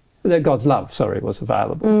available, that God's love, was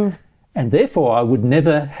available. And therefore I would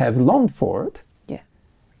never have longed for it. Yeah.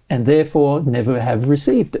 And therefore never have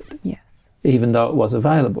received it. Yes. Even though it was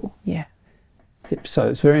available. Yeah. So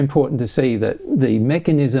it's very important to see that the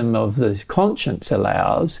mechanism of the conscience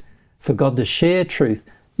allows for God to share truth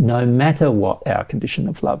no matter what our condition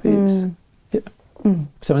of love is.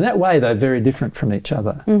 So in that way, they're very different from each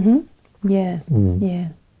other. Yeah. Yeah.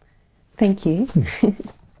 Thank you.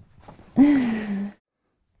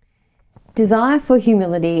 Desire for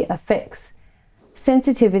humility affects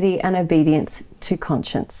sensitivity and obedience to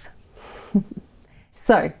conscience.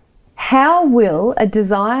 So, how will a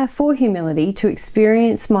desire for humility to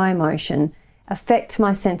experience my emotion affect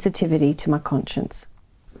my sensitivity to my conscience?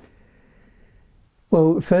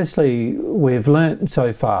 Well, firstly, we've learnt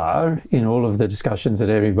so far in all of the discussions that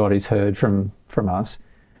everybody's heard from us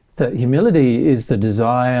that humility is the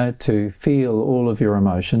desire to feel all of your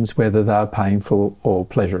emotions, whether they're painful or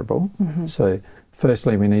pleasurable. So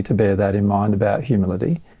firstly, we need to bear that in mind about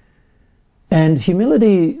humility. And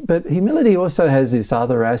humility also has this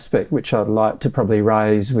other aspect which I'd like to probably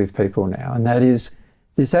raise with people now, and that is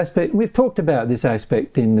this aspect. We've talked about this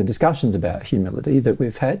aspect in the discussions about humility that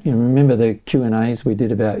we've had. You remember the Q&As we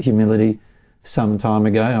did about humility some time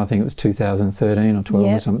ago? I think it was 2013 or 12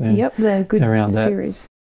 or something. Yep, they're good around series.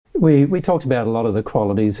 We talked about a lot of the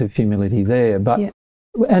qualities of humility there, but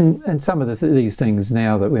and some of these things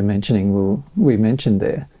now that we're mentioning we mentioned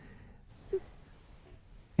there.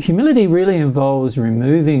 Humility really involves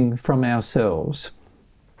removing from ourselves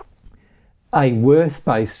a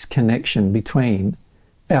worth-based connection between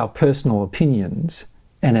our personal opinions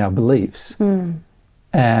and our beliefs,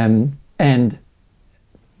 and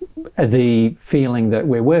the feeling that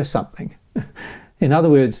we're worth something. In other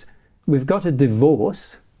words, we've got to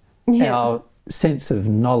divorce our sense of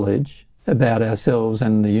knowledge about ourselves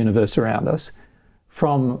and the universe around us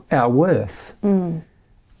from our worth.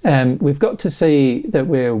 And we've got to see that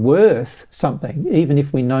we're worth something, even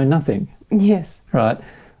if we know nothing. Yes. Right?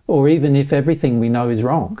 Or even if everything we know is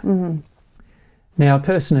wrong. Now, a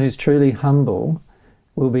person who's truly humble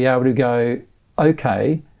will be able to go,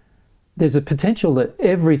 okay, there's a potential that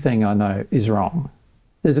everything I know is wrong.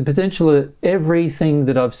 There's a potential that everything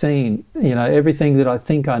that I've seen, everything that I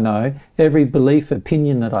think I know, every belief,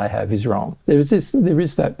 opinion that I have is wrong. There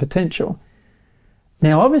is that potential.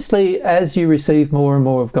 Now, obviously, as you receive more and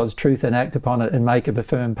more of God's truth and act upon it and make it a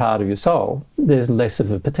firm part of your soul, there's less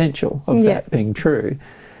of a potential of that being true.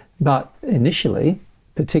 But initially,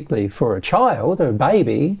 particularly for a child or a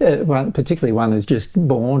baby, particularly one who's just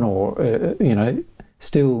born or, you know,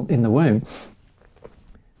 still in the womb,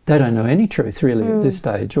 they don't know any truth really at this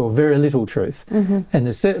stage, or very little truth. And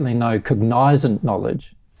there's certainly no cognizant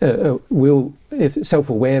knowledge,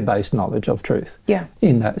 self-aware based knowledge of truth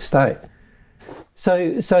in that state.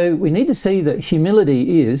 So we need to see that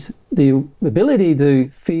humility is the ability to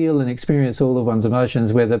feel and experience all of one's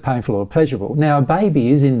emotions, whether painful or pleasurable. Now, a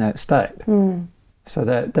baby is in that state. So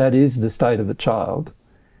that is the state of a child.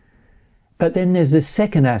 But then there's this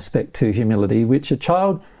second aspect to humility, which a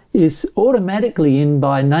child is automatically in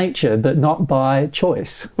by nature, but not by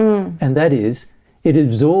choice. And that is, it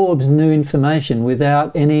absorbs new information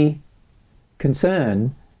without any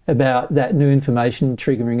concern about that new information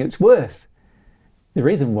triggering its worth. The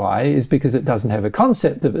reason why is because it doesn't have a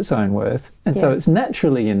concept of its own worth, and so it's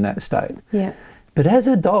naturally in that state. But as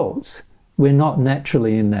adults, we're not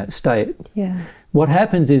naturally in that state. What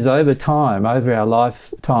happens is over time, over our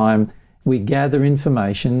lifetime, we gather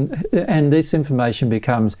information, and this information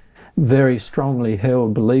becomes very strongly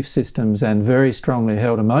held belief systems and very strongly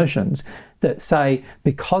held emotions that say,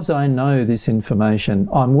 because I know this information,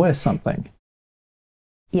 I'm worth something.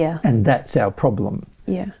 And that's our problem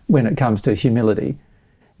when it comes to humility.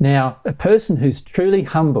 Now, a person who's truly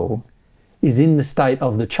humble is in the state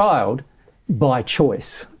of the child by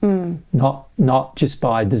choice, not just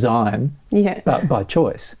by design, but by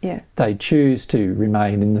choice. They choose to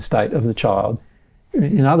remain in the state of the child.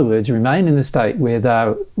 In other words, remain in the state where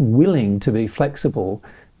they're willing to be flexible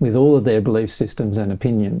with all of their belief systems and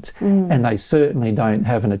opinions, and they certainly don't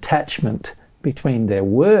have an attachment between their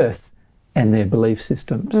worth and their belief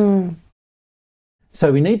systems.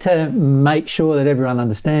 So we need to make sure that everyone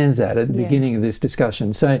understands that at the beginning of this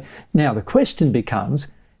discussion. So now the question becomes,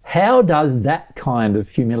 how does that kind of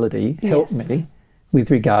humility help me with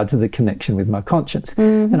regard to the connection with my conscience?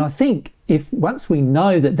 And I think once we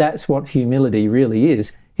know that that's what humility really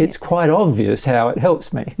is, it's quite obvious how it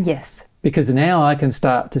helps me. Because now I can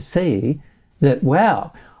start to see that,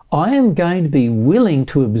 wow, I am going to be willing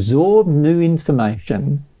to absorb new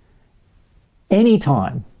information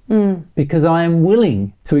anytime, because I am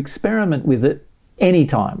willing to experiment with it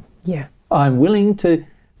anytime. I'm willing to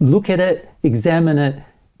look at it, examine it,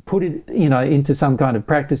 put it, you know, into some kind of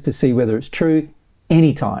practice to see whether it's true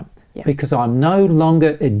anytime, because I'm no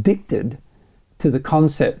longer addicted to the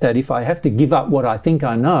concept that if I have to give up what I think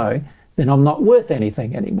I know, then I'm not worth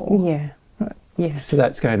anything anymore. So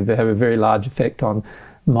that's going to have a very large effect on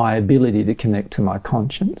my ability to connect to my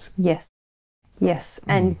conscience.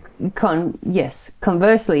 And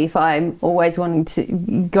conversely, if I'm always wanting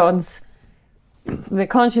to, the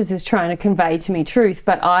conscience is trying to convey to me truth,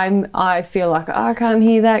 but I feel like, oh, I can't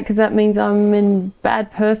hear that because that means I'm a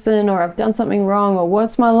bad person, or I've done something wrong, or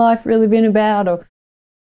what's my life really been about, or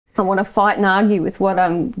I want to fight and argue with what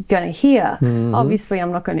I'm going to hear. Obviously,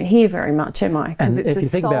 I'm not going to hear very much, am I? Because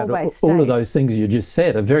it's a soul-based state. All of those things you just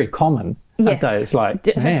said are very common. It's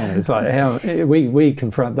like, man, it's like how we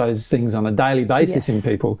confront those things on a daily basis in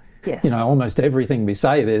people. You know, almost everything we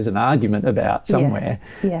say, there's an argument about somewhere.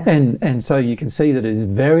 And so you can see that it is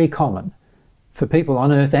very common for people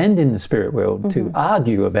on earth and in the spirit world to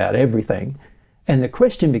argue about everything. And the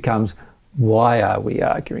question becomes, why are we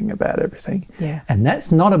arguing about everything? And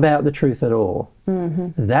that's not about the truth at all.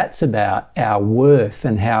 That's about our worth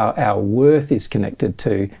and how our worth is connected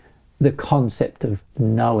to the concept of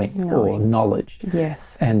knowing. Or knowledge.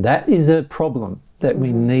 And that is a problem that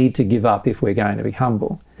we need to give up if we're going to be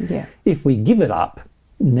humble. If we give it up,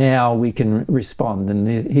 now we can respond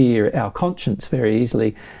and hear our conscience very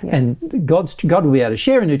easily. And God will be able to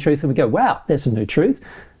share a new truth, and we go, wow, that's a new truth.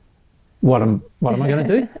 What am I going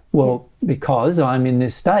to do? Well, because I'm in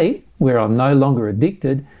this state where I'm no longer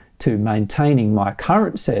addicted to maintaining my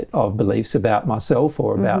current set of beliefs about myself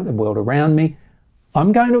or about the world around me,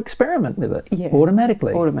 I'm going to experiment with it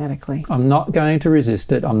automatically. I'm not going to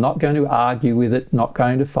resist it. I'm not going to argue with it, not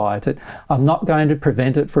going to fight it. I'm not going to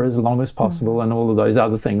prevent it for as long as possible, and all of those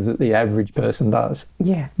other things that the average person does.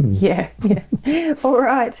 All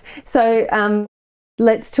right. So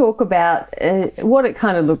let's talk about what it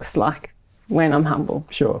kind of looks like when I'm humble.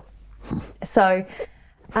 Sure. So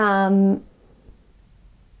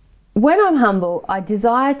when I'm humble, I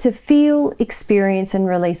desire to feel, experience, and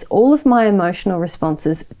release all of my emotional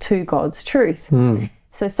responses to God's truth.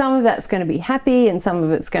 So some of that's going to be happy, and some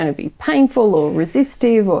of it's going to be painful or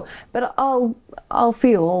resistive, but I'll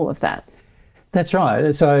feel all of that. That's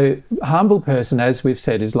right. So a humble person, as we've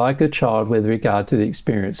said, is like a child with regard to the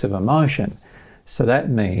experience of emotion. So that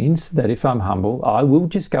means that if I'm humble, I will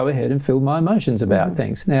just go ahead and feel my emotions about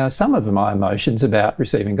things. Now, some of my emotions about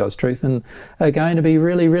receiving God's truth and are going to be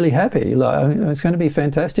really, really happy. Like, it's going to be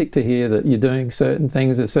fantastic to hear that you're doing certain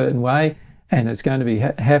things a certain way, and it's going to be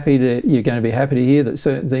you're going to be happy to hear that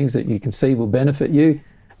certain things that you can see will benefit you.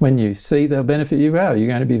 When you see they'll benefit you, well, you're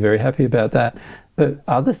going to be very happy about that. But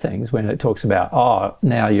other things, when it talks about,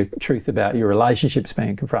 now your truth about your relationships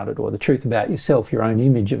being confronted, or the truth about yourself, your own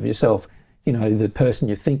image of yourself, you know, the person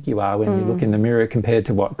you think you are when you look in the mirror compared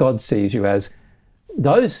to what God sees you as,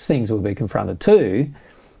 those things will be confronted too.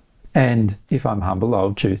 And if I'm humble,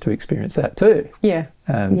 I'll choose to experience that too. Yeah.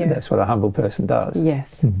 That's what a humble person does.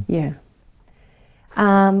 Yes. Yeah.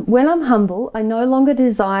 When I'm humble, I no longer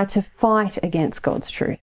desire to fight against God's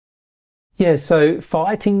truth. Yeah, so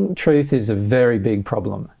fighting truth is a very big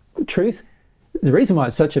problem. Truth, the reason why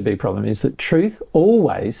it's such a big problem is that truth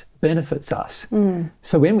always benefits us.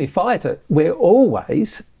 So when we fight it, we're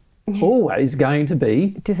always going to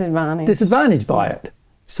be disadvantaged by it.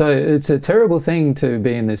 So it's a terrible thing to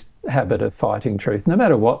be in this habit of fighting truth, no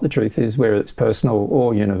matter what the truth is, whether it's personal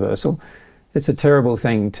or universal. It's a terrible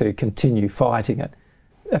thing to continue fighting it.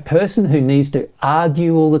 A person who needs to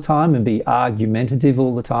argue all the time and be argumentative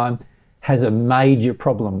all the time has a major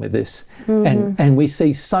problem with this. And we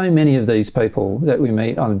see so many of these people that we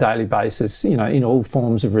meet on a daily basis, you know, in all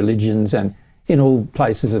forms of religions and in all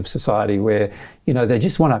places of society where, you know, they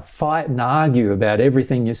just want to fight and argue about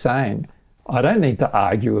everything you're saying. I don't need to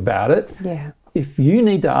argue about it. Yeah. If you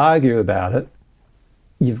need to argue about it,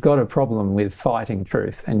 you've got a problem with fighting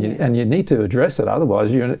truth, and you need to address it.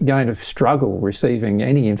 Otherwise, you're going to struggle receiving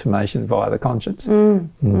any information via the conscience.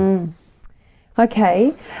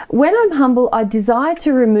 Okay. When I'm humble, I desire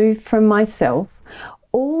to remove from myself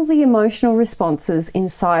all the emotional responses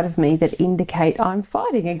inside of me that indicate I'm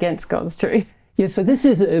fighting against God's truth. Yeah, so this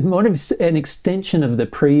is more of an extension of the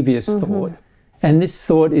previous thought. And this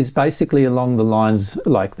thought is basically along the lines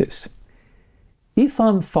like this. If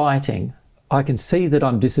I'm fighting, I can see that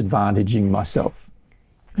I'm disadvantaging myself.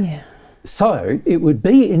 Yeah. So it would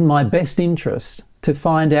be in my best interest to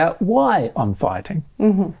find out why I'm fighting.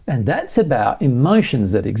 And that's about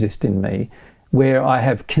emotions that exist in me, where I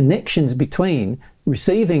have connections between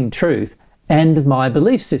receiving truth and my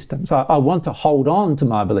belief systems. I want to hold on to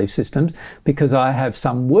my belief systems because I have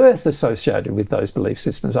some worth associated with those belief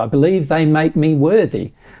systems. I believe they make me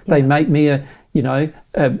worthy. They make me a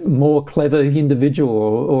more clever individual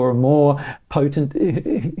or a more potent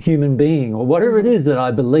human being, or whatever it is that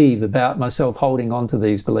I believe about myself, holding on to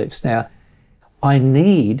these beliefs. Now,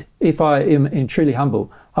 if I am truly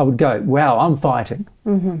humble, I would go, wow, I'm fighting.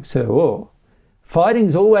 So,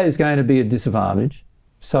 fighting's always going to be a disadvantage.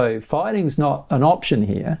 So fighting's not an option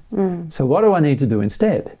here. So what do I need to do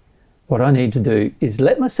instead? What I need to do is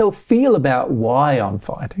let myself feel about why I'm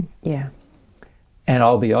fighting. Yeah. And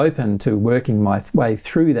I'll be open to working my way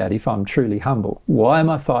through that if I'm truly humble. Why am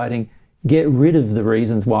I fighting? Get rid of the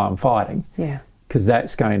reasons why I'm fighting. Yeah. Because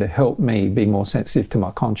that's going to help me be more sensitive to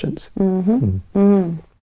my conscience.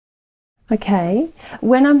 Okay.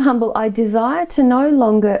 When I'm humble, I desire to no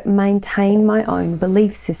longer maintain my own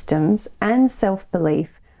belief systems and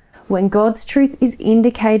self-belief when God's truth is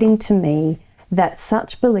indicating to me that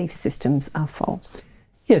such belief systems are false.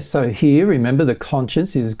 Yes, so here, remember, the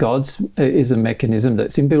conscience is is a mechanism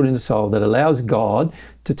that's inbuilt in the soul that allows God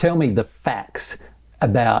to tell me the facts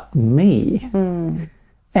about me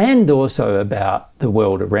and also about the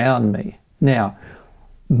world around me. Now,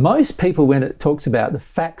 most people, when it talks about the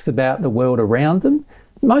facts about the world around them,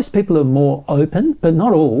 most people are more open, but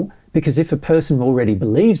not all, because if a person already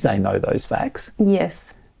believes they know those facts,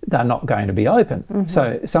 yes, they're not going to be open.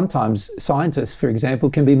 So sometimes scientists, for example,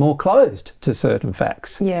 can be more closed to certain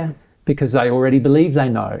facts. Yeah. Because they already believe they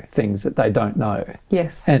know things that they don't know.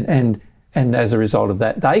 Yes. And as a result of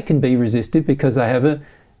that, they can be resisted because they have a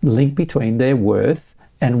link between their worth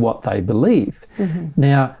and what they believe.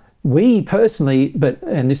 Now, we personally,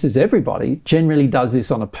 and this is everybody, generally does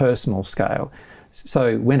this on a personal scale.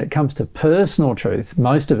 So when it comes to personal truth,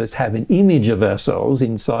 most of us have an image of ourselves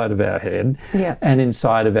inside of our head and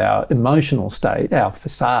inside of our emotional state, our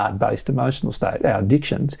facade-based emotional state, our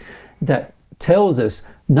addictions, that tells us,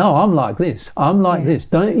 no, I'm like this. I'm like this.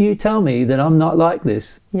 Don't you tell me that I'm not like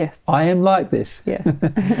this. Yes. I am like this. Yeah.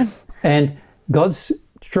 And God's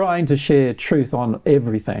trying to share truth on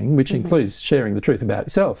everything, which includes sharing the truth about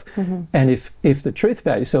yourself. And if the truth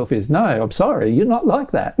about yourself is, no, I'm sorry, you're not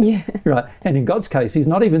like that. Yeah. Right. And in God's case, he's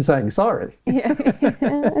not even saying sorry. Yeah.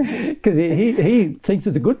 Because he thinks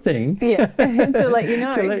it's a good thing. Yeah. To let you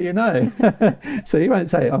know. To let you know. So he won't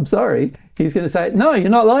say, I'm sorry. He's going to say, no, you're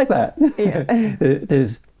not like that. Yeah.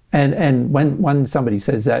 And when somebody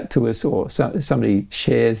says that to us, or somebody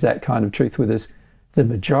shares that kind of truth with us, the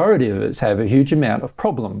majority of us have a huge amount of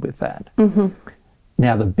problem with that.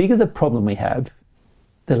 Now, the bigger the problem we have,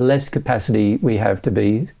 the less capacity we have to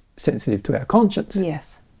be sensitive to our conscience.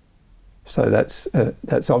 Yes. So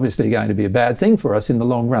that's obviously going to be a bad thing for us in the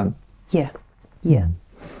long run. Yeah.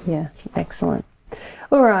 Excellent.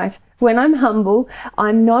 All right. When I'm humble,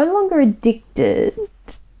 I'm no longer addicted.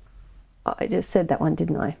 I just said that one,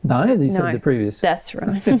 didn't I? No, you said the previous. That's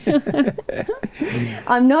right.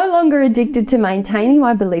 I'm no longer addicted to maintaining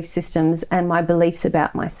my belief systems and my beliefs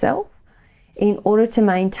about myself in order to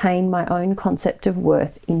maintain my own concept of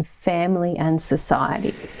worth in family and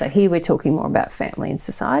society. So here we're talking more about family and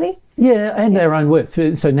society. Yeah, and our own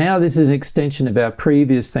worth. So now this is an extension of our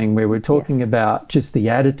previous thing where we're talking about just the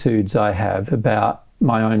attitudes I have about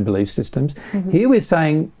my own belief systems. Here we're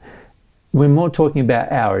saying we're more talking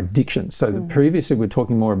about our addictions. So previously we're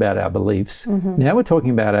talking more about our beliefs. Now we're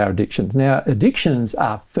talking about our addictions. Now, addictions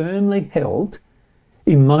are firmly held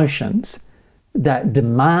emotions that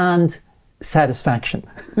demand satisfaction.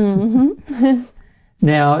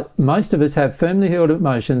 Now, most of us have firmly held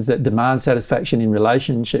emotions that demand satisfaction in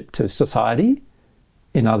relationship to society,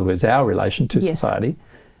 in other words, our relation to society,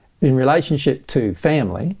 in relationship to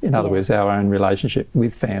family, in other words, our own relationship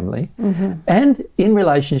with family, and in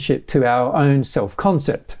relationship to our own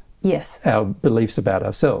self-concept, our beliefs about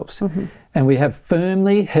ourselves. And we have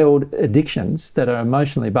firmly held addictions that are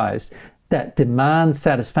emotionally based that demand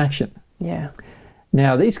satisfaction.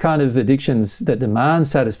 Now, these kind of addictions that demand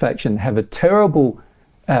satisfaction have a terrible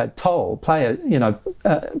toll,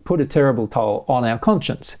 put a terrible toll on our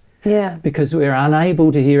conscience. Because we're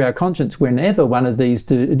unable to hear our conscience whenever one of these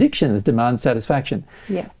addictions demands satisfaction.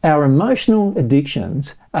 Our emotional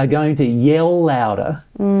addictions are going to yell louder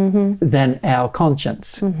than our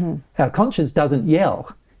conscience. Our conscience doesn't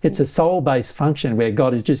yell. It's a soul-based function where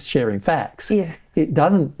God is just sharing facts. It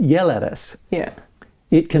doesn't yell at us.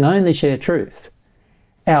 It can only share truth.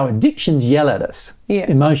 Our addictions yell at us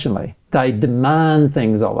emotionally. They demand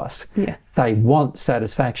things of us. They want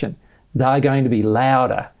satisfaction. They're going to be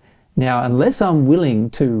louder. Now, unless I'm willing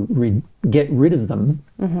to get rid of them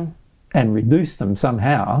and reduce them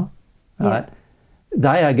somehow, right,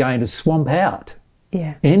 they are going to swamp out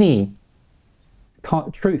any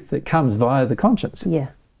truth that comes via the conscience.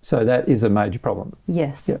 So that is a major problem.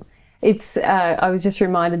 It's. I was just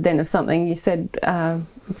reminded then of something you said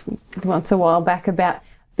once a while back about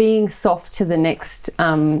being soft to the next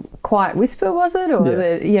quiet whisper, was it? Or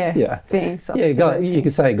being soft to God, you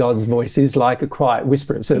could say God's voice is like a quiet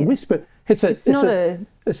whisper. It's a whisper. It's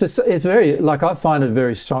very, like, I find it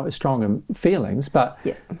very strong feelings, but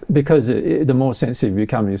because the more sensitive you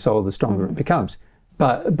become to your soul, the stronger it becomes.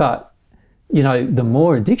 But you know, the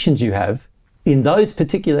more addictions you have in those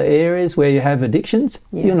particular areas where you have addictions,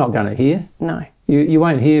 you're not going to hear. No. You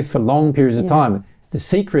won't hear for long periods of time. The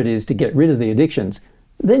secret is to get rid of the addictions.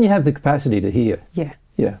 Then you have the capacity to hear.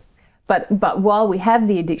 But while we have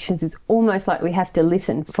the addictions, it's almost like we have to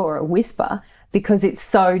listen for a whisper because it's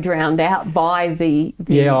so drowned out by the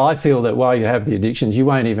I feel that while you have the addictions, you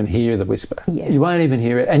won't even hear the whisper. You won't even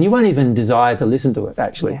hear it, and you won't even desire to listen to it,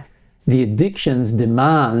 actually. The addictions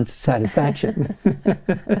demand satisfaction.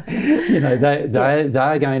 You know,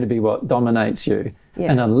 they're going to be what dominates you.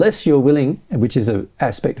 And unless you're willing, which is an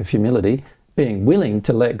aspect of humility, being willing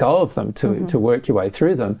to let go of them, to work your way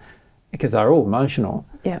through them, because they're all emotional.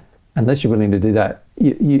 Unless you're willing to do that,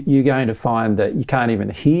 you're going to find that you can't even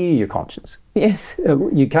hear your conscience.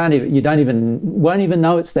 You can't even. You won't even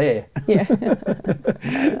know it's there.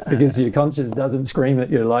 Because your conscience doesn't scream at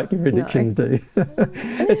you like your addictions do.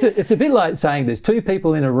 It's a bit like saying there's two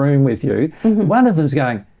people in a room with you. One of them's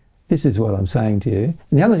going, "This is what I'm saying to you,"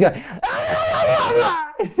 and the other's going,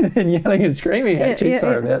 and yelling and screaming at you.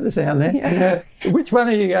 Sorry about the sound there. Which one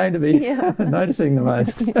are you going to be noticing the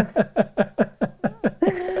most?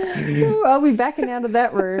 Ooh, I'll be backing out of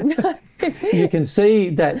that room. You can see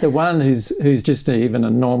that the one who's just even a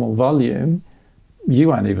normal volume, you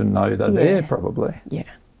won't even know they're there probably.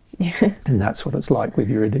 And that's what it's like with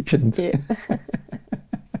your addictions.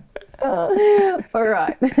 All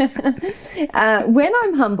right. When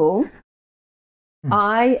I'm humble,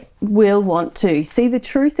 I will want to see the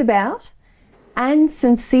truth about and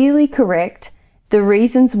sincerely correct the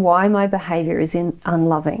reasons why my behaviour is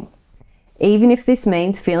unloving, even if this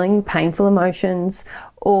means feeling painful emotions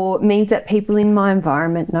or means that people in my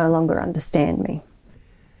environment no longer understand me.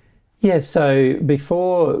 So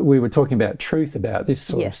before we were talking about truth, about this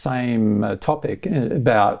sort of same topic,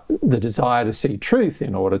 about the desire to see truth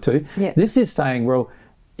in order to, this is saying, well,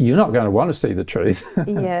 you're not going to want to see the truth,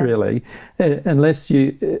 Yeah. really, unless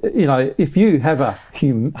you know, if you have a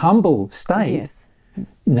humble state, Yes.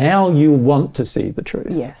 now you want to see the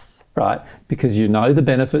truth. Yes. Right? Because you know the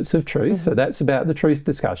benefits of truth. So that's about the truth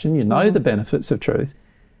discussion. You know the benefits of truth.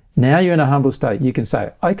 Now you're in a humble state. You can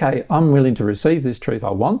say, okay, I'm willing to receive this truth.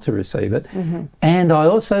 I want to receive it. And I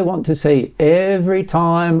also want to see every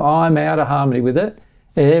time I'm out of harmony with it,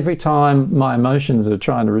 every time my emotions are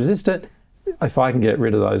trying to resist it, if I can get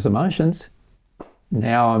rid of those emotions,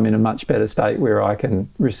 now I'm in a much better state where I can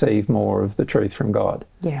receive more of the truth from God.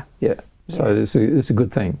 Yeah. Yeah. So it's a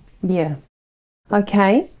good thing. Yeah.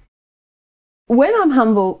 Okay. When I'm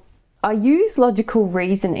humble, I use logical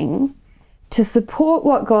reasoning to support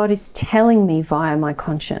what God is telling me via my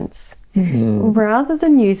conscience, rather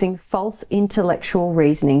than using false intellectual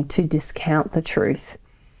reasoning to discount the truth.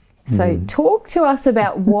 So talk to us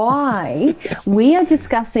about why we are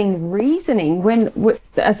discussing reasoning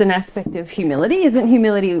as an aspect of humility. Isn't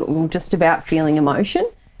humility just about feeling emotion?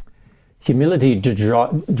 Humility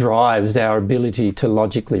drives our ability to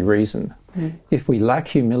logically reason. If we lack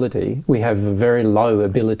humility, we have a very low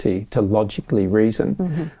ability to logically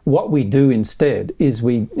reason. What we do instead is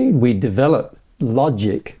we develop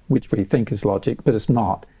logic, which we think is logic, but it's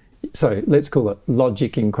not. So let's call it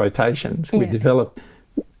logic in quotations. We develop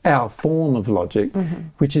our form of logic,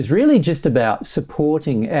 which is really just about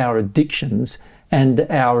supporting our addictions and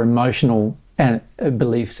our emotional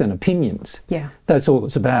beliefs and opinions. Yeah. That's all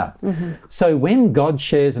it's about. So when God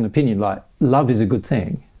shares an opinion like love is a good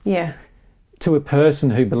thing, Yeah. to a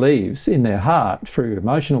person who believes in their heart through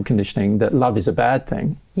emotional conditioning that love is a bad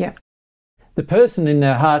thing, Yeah. the person in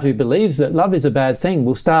their heart who believes that love is a bad thing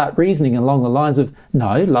will start reasoning along the lines of,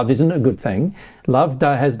 no, love isn't a good thing. Love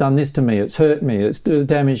has done this to me. It's hurt me. It's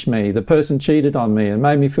damaged me. The person cheated on me and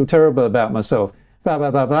made me feel terrible about myself. Blah,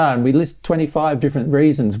 blah, blah, blah. And we list 25 different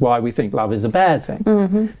reasons why we think love is a bad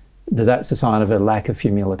thing. That's a sign of a lack of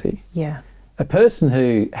humility. Yeah. A person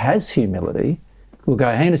who has humility will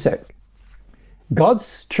go, hang on a sec.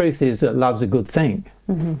 God's truth is that love's a good thing.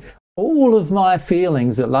 All of my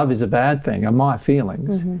feelings that love is a bad thing are my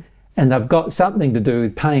feelings. And they've got something to do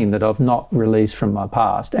with pain that I've not released from my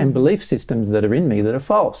past and belief systems that are in me that are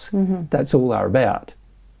false. That's all they're about.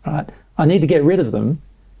 Right? I need to get rid of them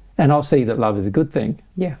and I'll see that love is a good thing.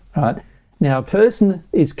 Yeah. Right? Now, a person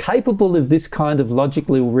is capable of this kind of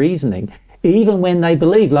logical reasoning even when they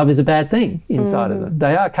believe love is a bad thing inside of them.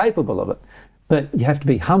 They are capable of it. But you have to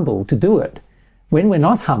be humble to do it. When we're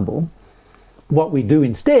not humble, what we do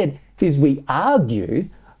instead is we argue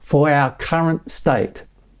for our current state.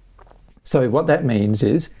 So what that means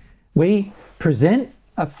is we present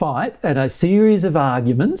a fight and a series of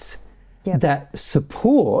arguments that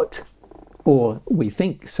support, or we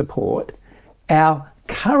think support, our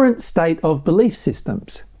current state of belief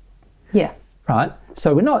systems. Yeah. Right?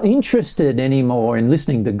 So we're not interested anymore in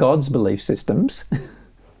listening to God's belief systems.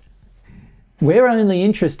 We're only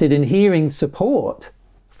interested in hearing support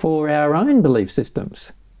for our own belief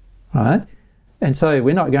systems, right? And so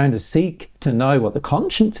we're not going to seek to know what the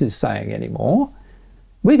conscience is saying anymore.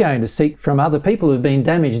 We're going to seek from other people who have been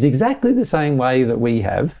damaged exactly the same way that we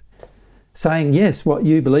have, saying, yes, what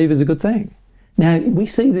you believe is a good thing. Now, we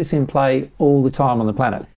see this in play all the time on the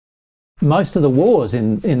planet. Most of the wars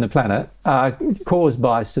in the planet are caused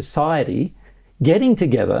by society getting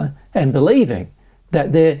together and believing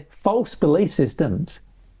that their false belief systems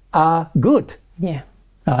are good. Yeah.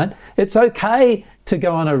 Right? It's okay to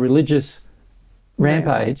go on a religious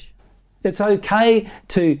rampage. It's okay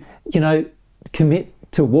to,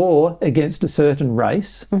 commit to war against a certain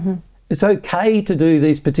race. It's okay to do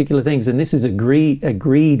these particular things, and this is agreed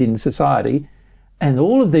in society. And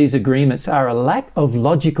all of these agreements are a lack of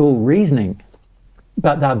logical reasoning,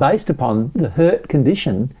 but they're based upon the hurt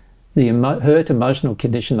condition, the hurt emotional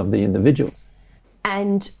condition of the individual.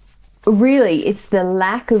 And really, it's the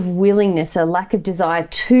lack of willingness, a lack of desire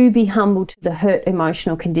to be humble to the hurt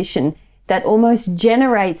emotional condition that almost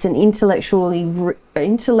generates an intellectual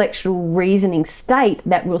reasoning state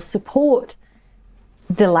that will support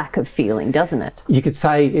the lack of feeling, doesn't it? You could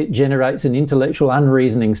say it generates an intellectual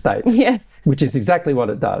unreasoning state. Yes. Which is exactly what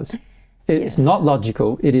it does. It's not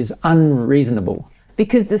logical, it is unreasonable.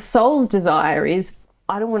 Because the soul's desire is,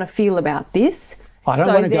 I don't want to feel about this. I don't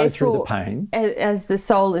want to go through the pain. As the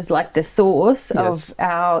soul is like the source of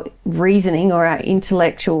our reasoning or our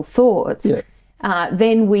intellectual thoughts,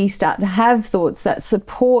 then we start to have thoughts that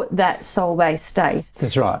support that soul-based state.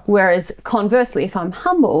 That's right. Whereas conversely, if I'm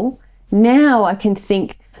humble, now I can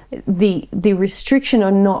think the restriction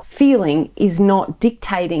on not feeling is not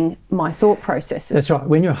dictating my thought processes. That's right.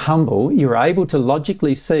 When you're humble, you're able to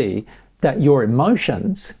logically see that your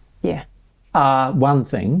emotions Yeah. are one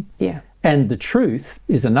thing Yeah. and the truth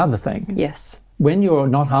is another thing. Yes. When you're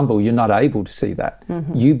not humble, you're not able to see that.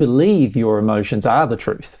 You believe your emotions are the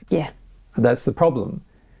truth. Yeah. That's the problem.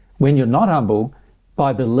 When you're not humble,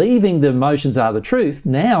 by believing the emotions are the truth,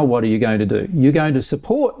 now what are you going to do? You're going to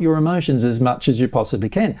support your emotions as much as you possibly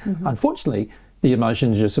can. Unfortunately, the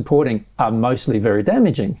emotions you're supporting are mostly very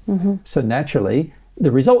damaging. So naturally, the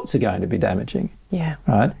results are going to be damaging. Yeah.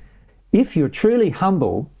 Right? If you're truly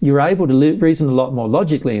humble, you're able to reason a lot more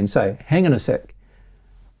logically and say, hang on a sec,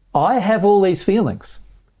 I have all these feelings.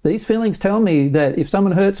 These feelings tell me that if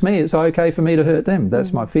someone hurts me, it's okay for me to hurt them.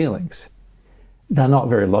 That's my feelings. They're not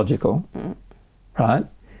very logical, right?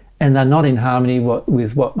 And they're not in harmony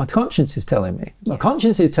with what my conscience is telling me. My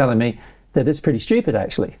conscience is telling me that it's pretty stupid,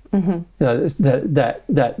 actually.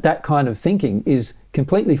 That kind of thinking is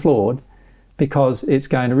completely flawed because it's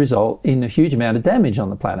going to result in a huge amount of damage on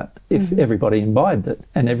the planet if everybody imbibed it,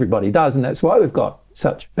 and everybody does, and that's why we've got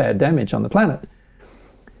such bad damage on the planet.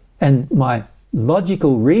 And my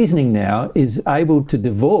logical reasoning now is able to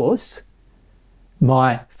divorce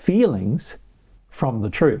my feelings from the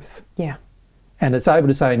truth. Yeah. And it's able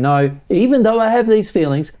to say, no, even though I have these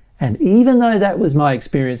feelings, and even though that was my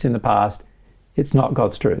experience in the past, it's not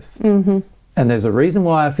God's truth. And there's a reason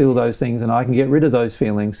why I feel those things, and I can get rid of those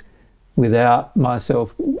feelings without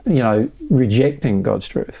myself, rejecting God's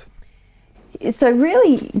truth. So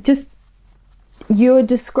really, just you're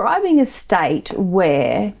describing a state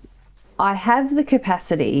where I have the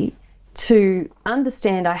capacity to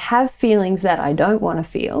understand I have feelings that I don't want to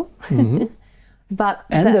feel, but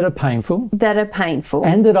that are painful. That are painful.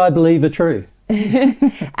 And that I believe are true.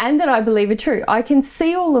 And that I believe are true. I can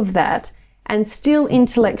see all of that and still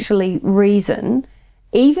intellectually reason,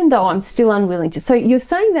 even though I'm still unwilling to. So you're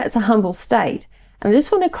saying that's a humble state. And I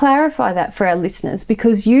just want to clarify that for our listeners,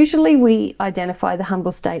 because usually we identify the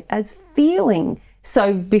humble state as feeling.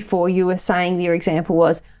 So before you were saying your example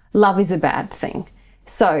was, love is a bad thing.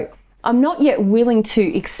 So I'm not yet willing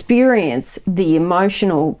to experience the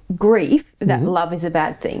emotional grief that love is a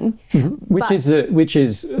bad thing. Which is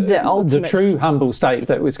the ultimate, true humble state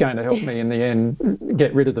that was going to help me in the end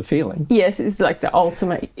get rid of the feeling. Yes, it's like the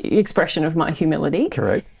ultimate expression of my humility.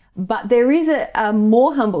 Correct. But there is a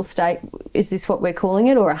more humble state. Is this what we're calling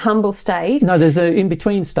it, or a humble state? No, there's an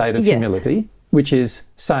in-between state of humility, which is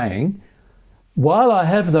saying, while I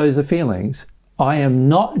have those feelings, I am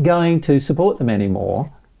not going to support them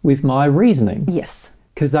anymore with my reasoning. Yes.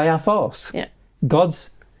 Because they are false. Yeah. God's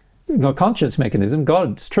conscience mechanism,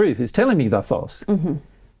 God's truth is telling me they're false.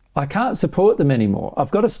 I can't support them anymore. I've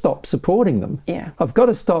got to stop supporting them. Yeah. I've got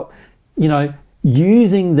to stop,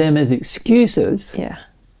 using them as excuses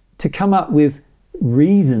to come up with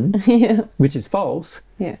reason, which is false,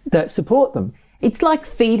 that support them. It's like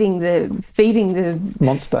feeding the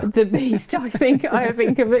monster, the beast. I think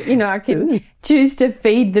of it. I can choose to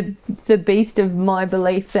feed the beast of my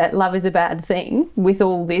belief that love is a bad thing with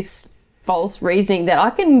all this false reasoning that I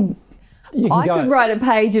could write a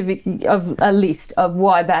page of a list of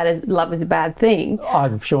why love is a bad thing.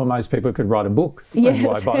 I'm sure most people could write a book on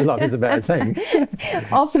why love is a bad thing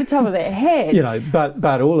off the top of their head.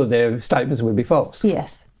 But all of their statements would be false.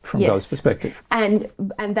 Yes. From God's perspective. And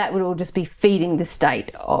that would all just be feeding the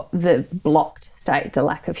state, the blocked state, the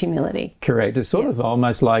lack of humility. Correct. It's sort of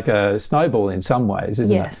almost like a snowball in some ways,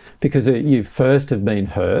 isn't it? Because you first have been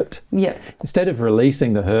hurt. Instead of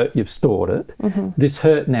releasing the hurt, you've stored it. This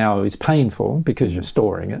hurt now is painful because you're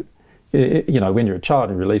storing it. When you're a child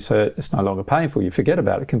and release hurt, it's no longer painful. You forget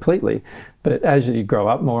about it completely. But as you grow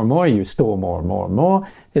up more and more, you store more and more and more.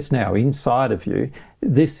 It's now inside of you.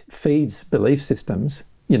 This feeds belief systems.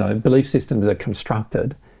 Belief systems are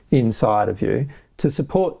constructed inside of you to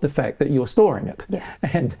support the fact that you're storing it.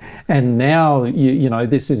 And now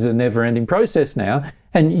this is a never-ending process now.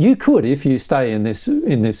 And you could, if you stay in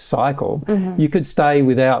this cycle, you could stay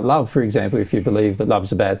without love, for example, if you believe that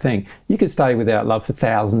love's a bad thing. You could stay without love for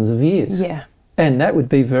thousands of years. And that would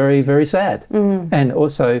be very, very sad. And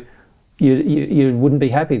also, you wouldn't be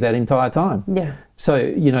happy that entire time. So,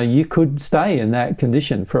 you could stay in that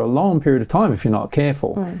condition for a long period of time if you're not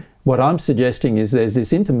careful. What I'm suggesting is there's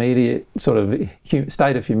this intermediate sort of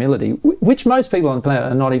state of humility, which most people on the planet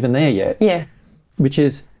are not even there yet. Which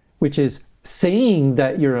is seeing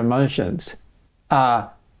that your emotions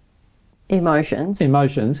are emotions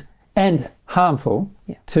and harmful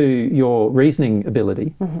to your reasoning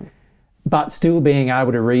ability, but still being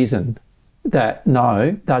able to reason that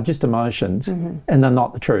no, they're just emotions and they're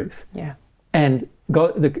not the truth. And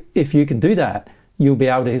if you can do that, you'll be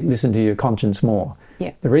able to listen to your conscience more.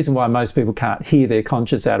 The reason why most people can't hear their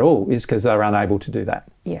conscience at all is because they're unable to do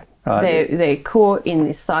that. Right. They're caught in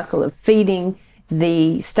this cycle of feeding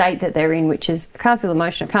the state that they're in, which is, I can't feel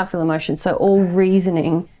emotion, I can't feel emotion. So all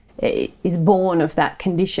reasoning is born of that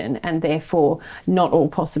condition, and therefore not all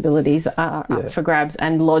possibilities are up for grabs,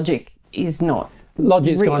 and logic is not.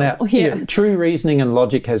 Logic's real. gone out. Yeah. True reasoning and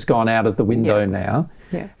logic has gone out of the window now.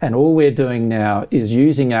 Yeah. And all we're doing now is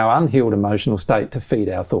using our unhealed emotional state to feed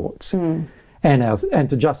our thoughts and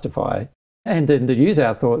to justify, and then to use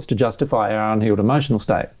our thoughts to justify our unhealed emotional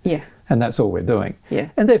state. Yeah. And that's all we're doing. Yeah.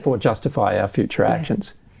 And therefore justify our future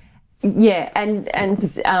actions. Yeah, and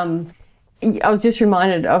I was just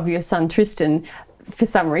reminded of your son Tristan for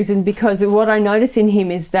some reason, because what I notice in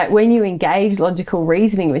him is that when you engage logical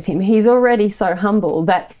reasoning with him, he's already so humble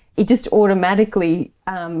that it just automatically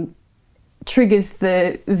triggers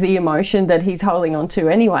the emotion that he's holding on to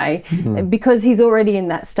anyway, because he's already in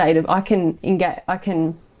that state of I can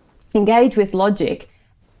engage with logic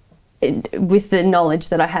with the knowledge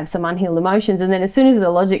that I have some unhealed emotions, and then as soon as the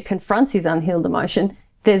logic confronts his unhealed emotion,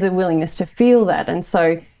 there's a willingness to feel that. And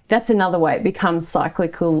so that's another way it becomes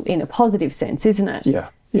cyclical in a positive sense, isn't it?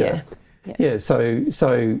 Yeah.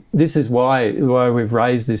 So this is why we've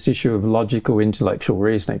raised this issue of logical intellectual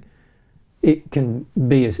reasoning. It can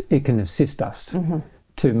assist us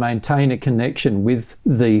to maintain a connection with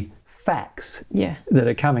the facts that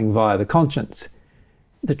are coming via the conscience.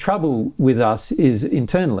 The trouble with us is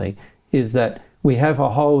internally is that we have a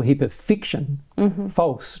whole heap of fiction,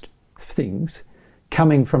 false things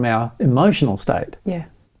coming from our emotional state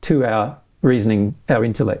to our reasoning, our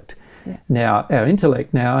intellect. Now, our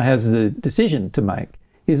intellect now has the decision to make.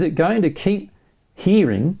 Is it going to keep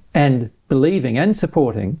hearing and believing and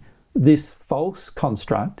supporting this false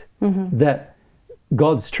construct that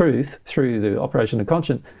God's truth through the operation of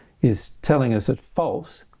conscience is telling us it's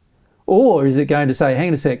false? Or is it going to say, hang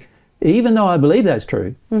on a sec, even though I believe that's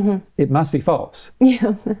true, it must be false?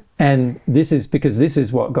 And this is because this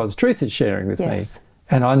is what God's truth is sharing with me.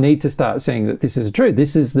 And I need to start seeing that this is true.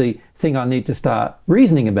 This is the thing I need to start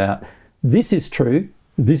reasoning about. This is true,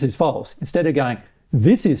 this is false. Instead of going,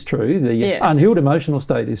 this is true, the unhealed emotional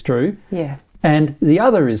state is true, and the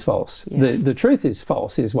other is false. The truth is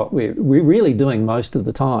false, is what we're really doing most of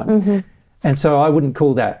the time. And so I wouldn't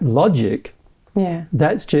call that logic.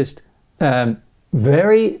 That's just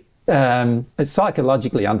very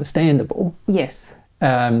psychologically understandable.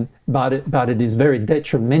 But it is very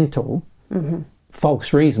detrimental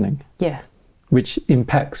false reasoning, which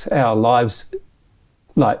impacts our lives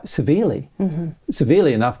like severely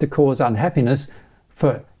enough to cause unhappiness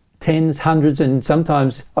for tens, hundreds, and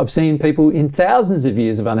sometimes I've seen people in thousands of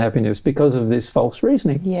years of unhappiness because of this false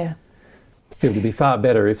reasoning. It would be far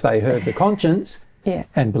better if they heard the conscience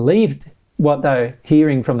and believed what they're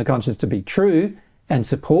hearing from the conscience to be true and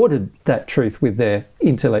supported that truth with their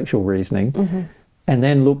intellectual reasoning, and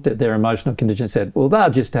then looked at their emotional condition and said, well,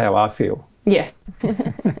 that's just how I feel.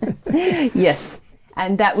 Yes.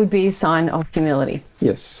 And that would be a sign of humility.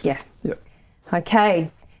 Okay.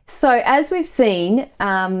 So as we've seen,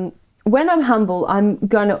 when I'm humble, I'm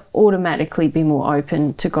going to automatically be more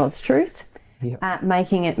open to God's truth,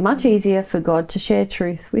 making it much easier for God to share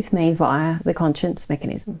truth with me via the conscience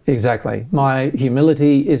mechanism. Exactly. My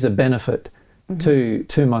humility is a benefit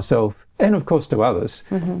to myself and of course to others,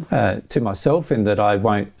 to myself, in that I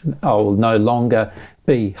will no longer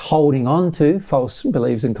be holding on to false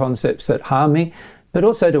beliefs and concepts that harm me, but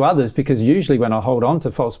also to others, because usually when I hold on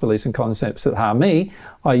to false beliefs and concepts that harm me,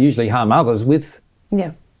 I usually harm others with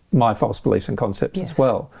my false beliefs and concepts as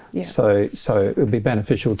well. So it would be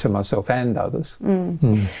beneficial to myself and others.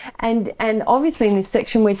 And obviously in this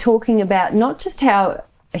section we're talking about not just how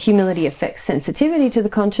humility affects sensitivity to the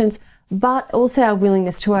conscience, but also our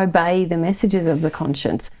willingness to obey the messages of the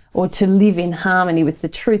conscience, or to live in harmony with the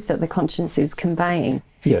truth that the conscience is conveying.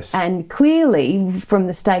 And clearly, from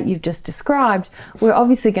the state you've just described, we're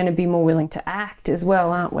obviously going to be more willing to act as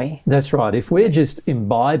well, aren't we? That's right. If we're just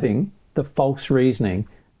imbibing the false reasoning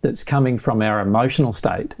that's coming from our emotional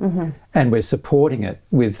state and we're supporting it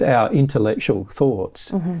with our intellectual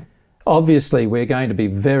thoughts, obviously we're going to be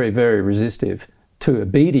very, very resistive to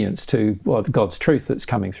obedience to what God's truth that's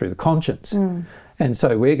coming through the conscience. And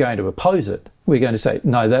so we're going to oppose it. We're going to say,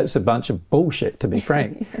 no, that's a bunch of bullshit, to be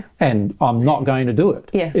frank, and I'm not going to do it,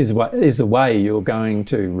 is the way you're going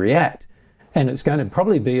to react. And it's going to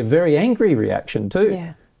probably be a very angry reaction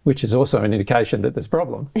too, which is also an indication that there's a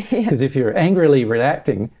problem. Because if you're angrily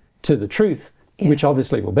reacting to the truth, which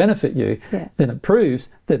obviously will benefit you, then it proves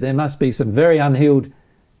that there must be some very unhealed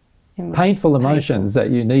painful emotions that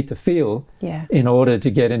you need to feel in order to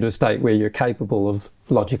get into a state where you're capable of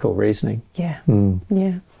logical reasoning.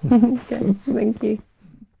 Okay, thank you.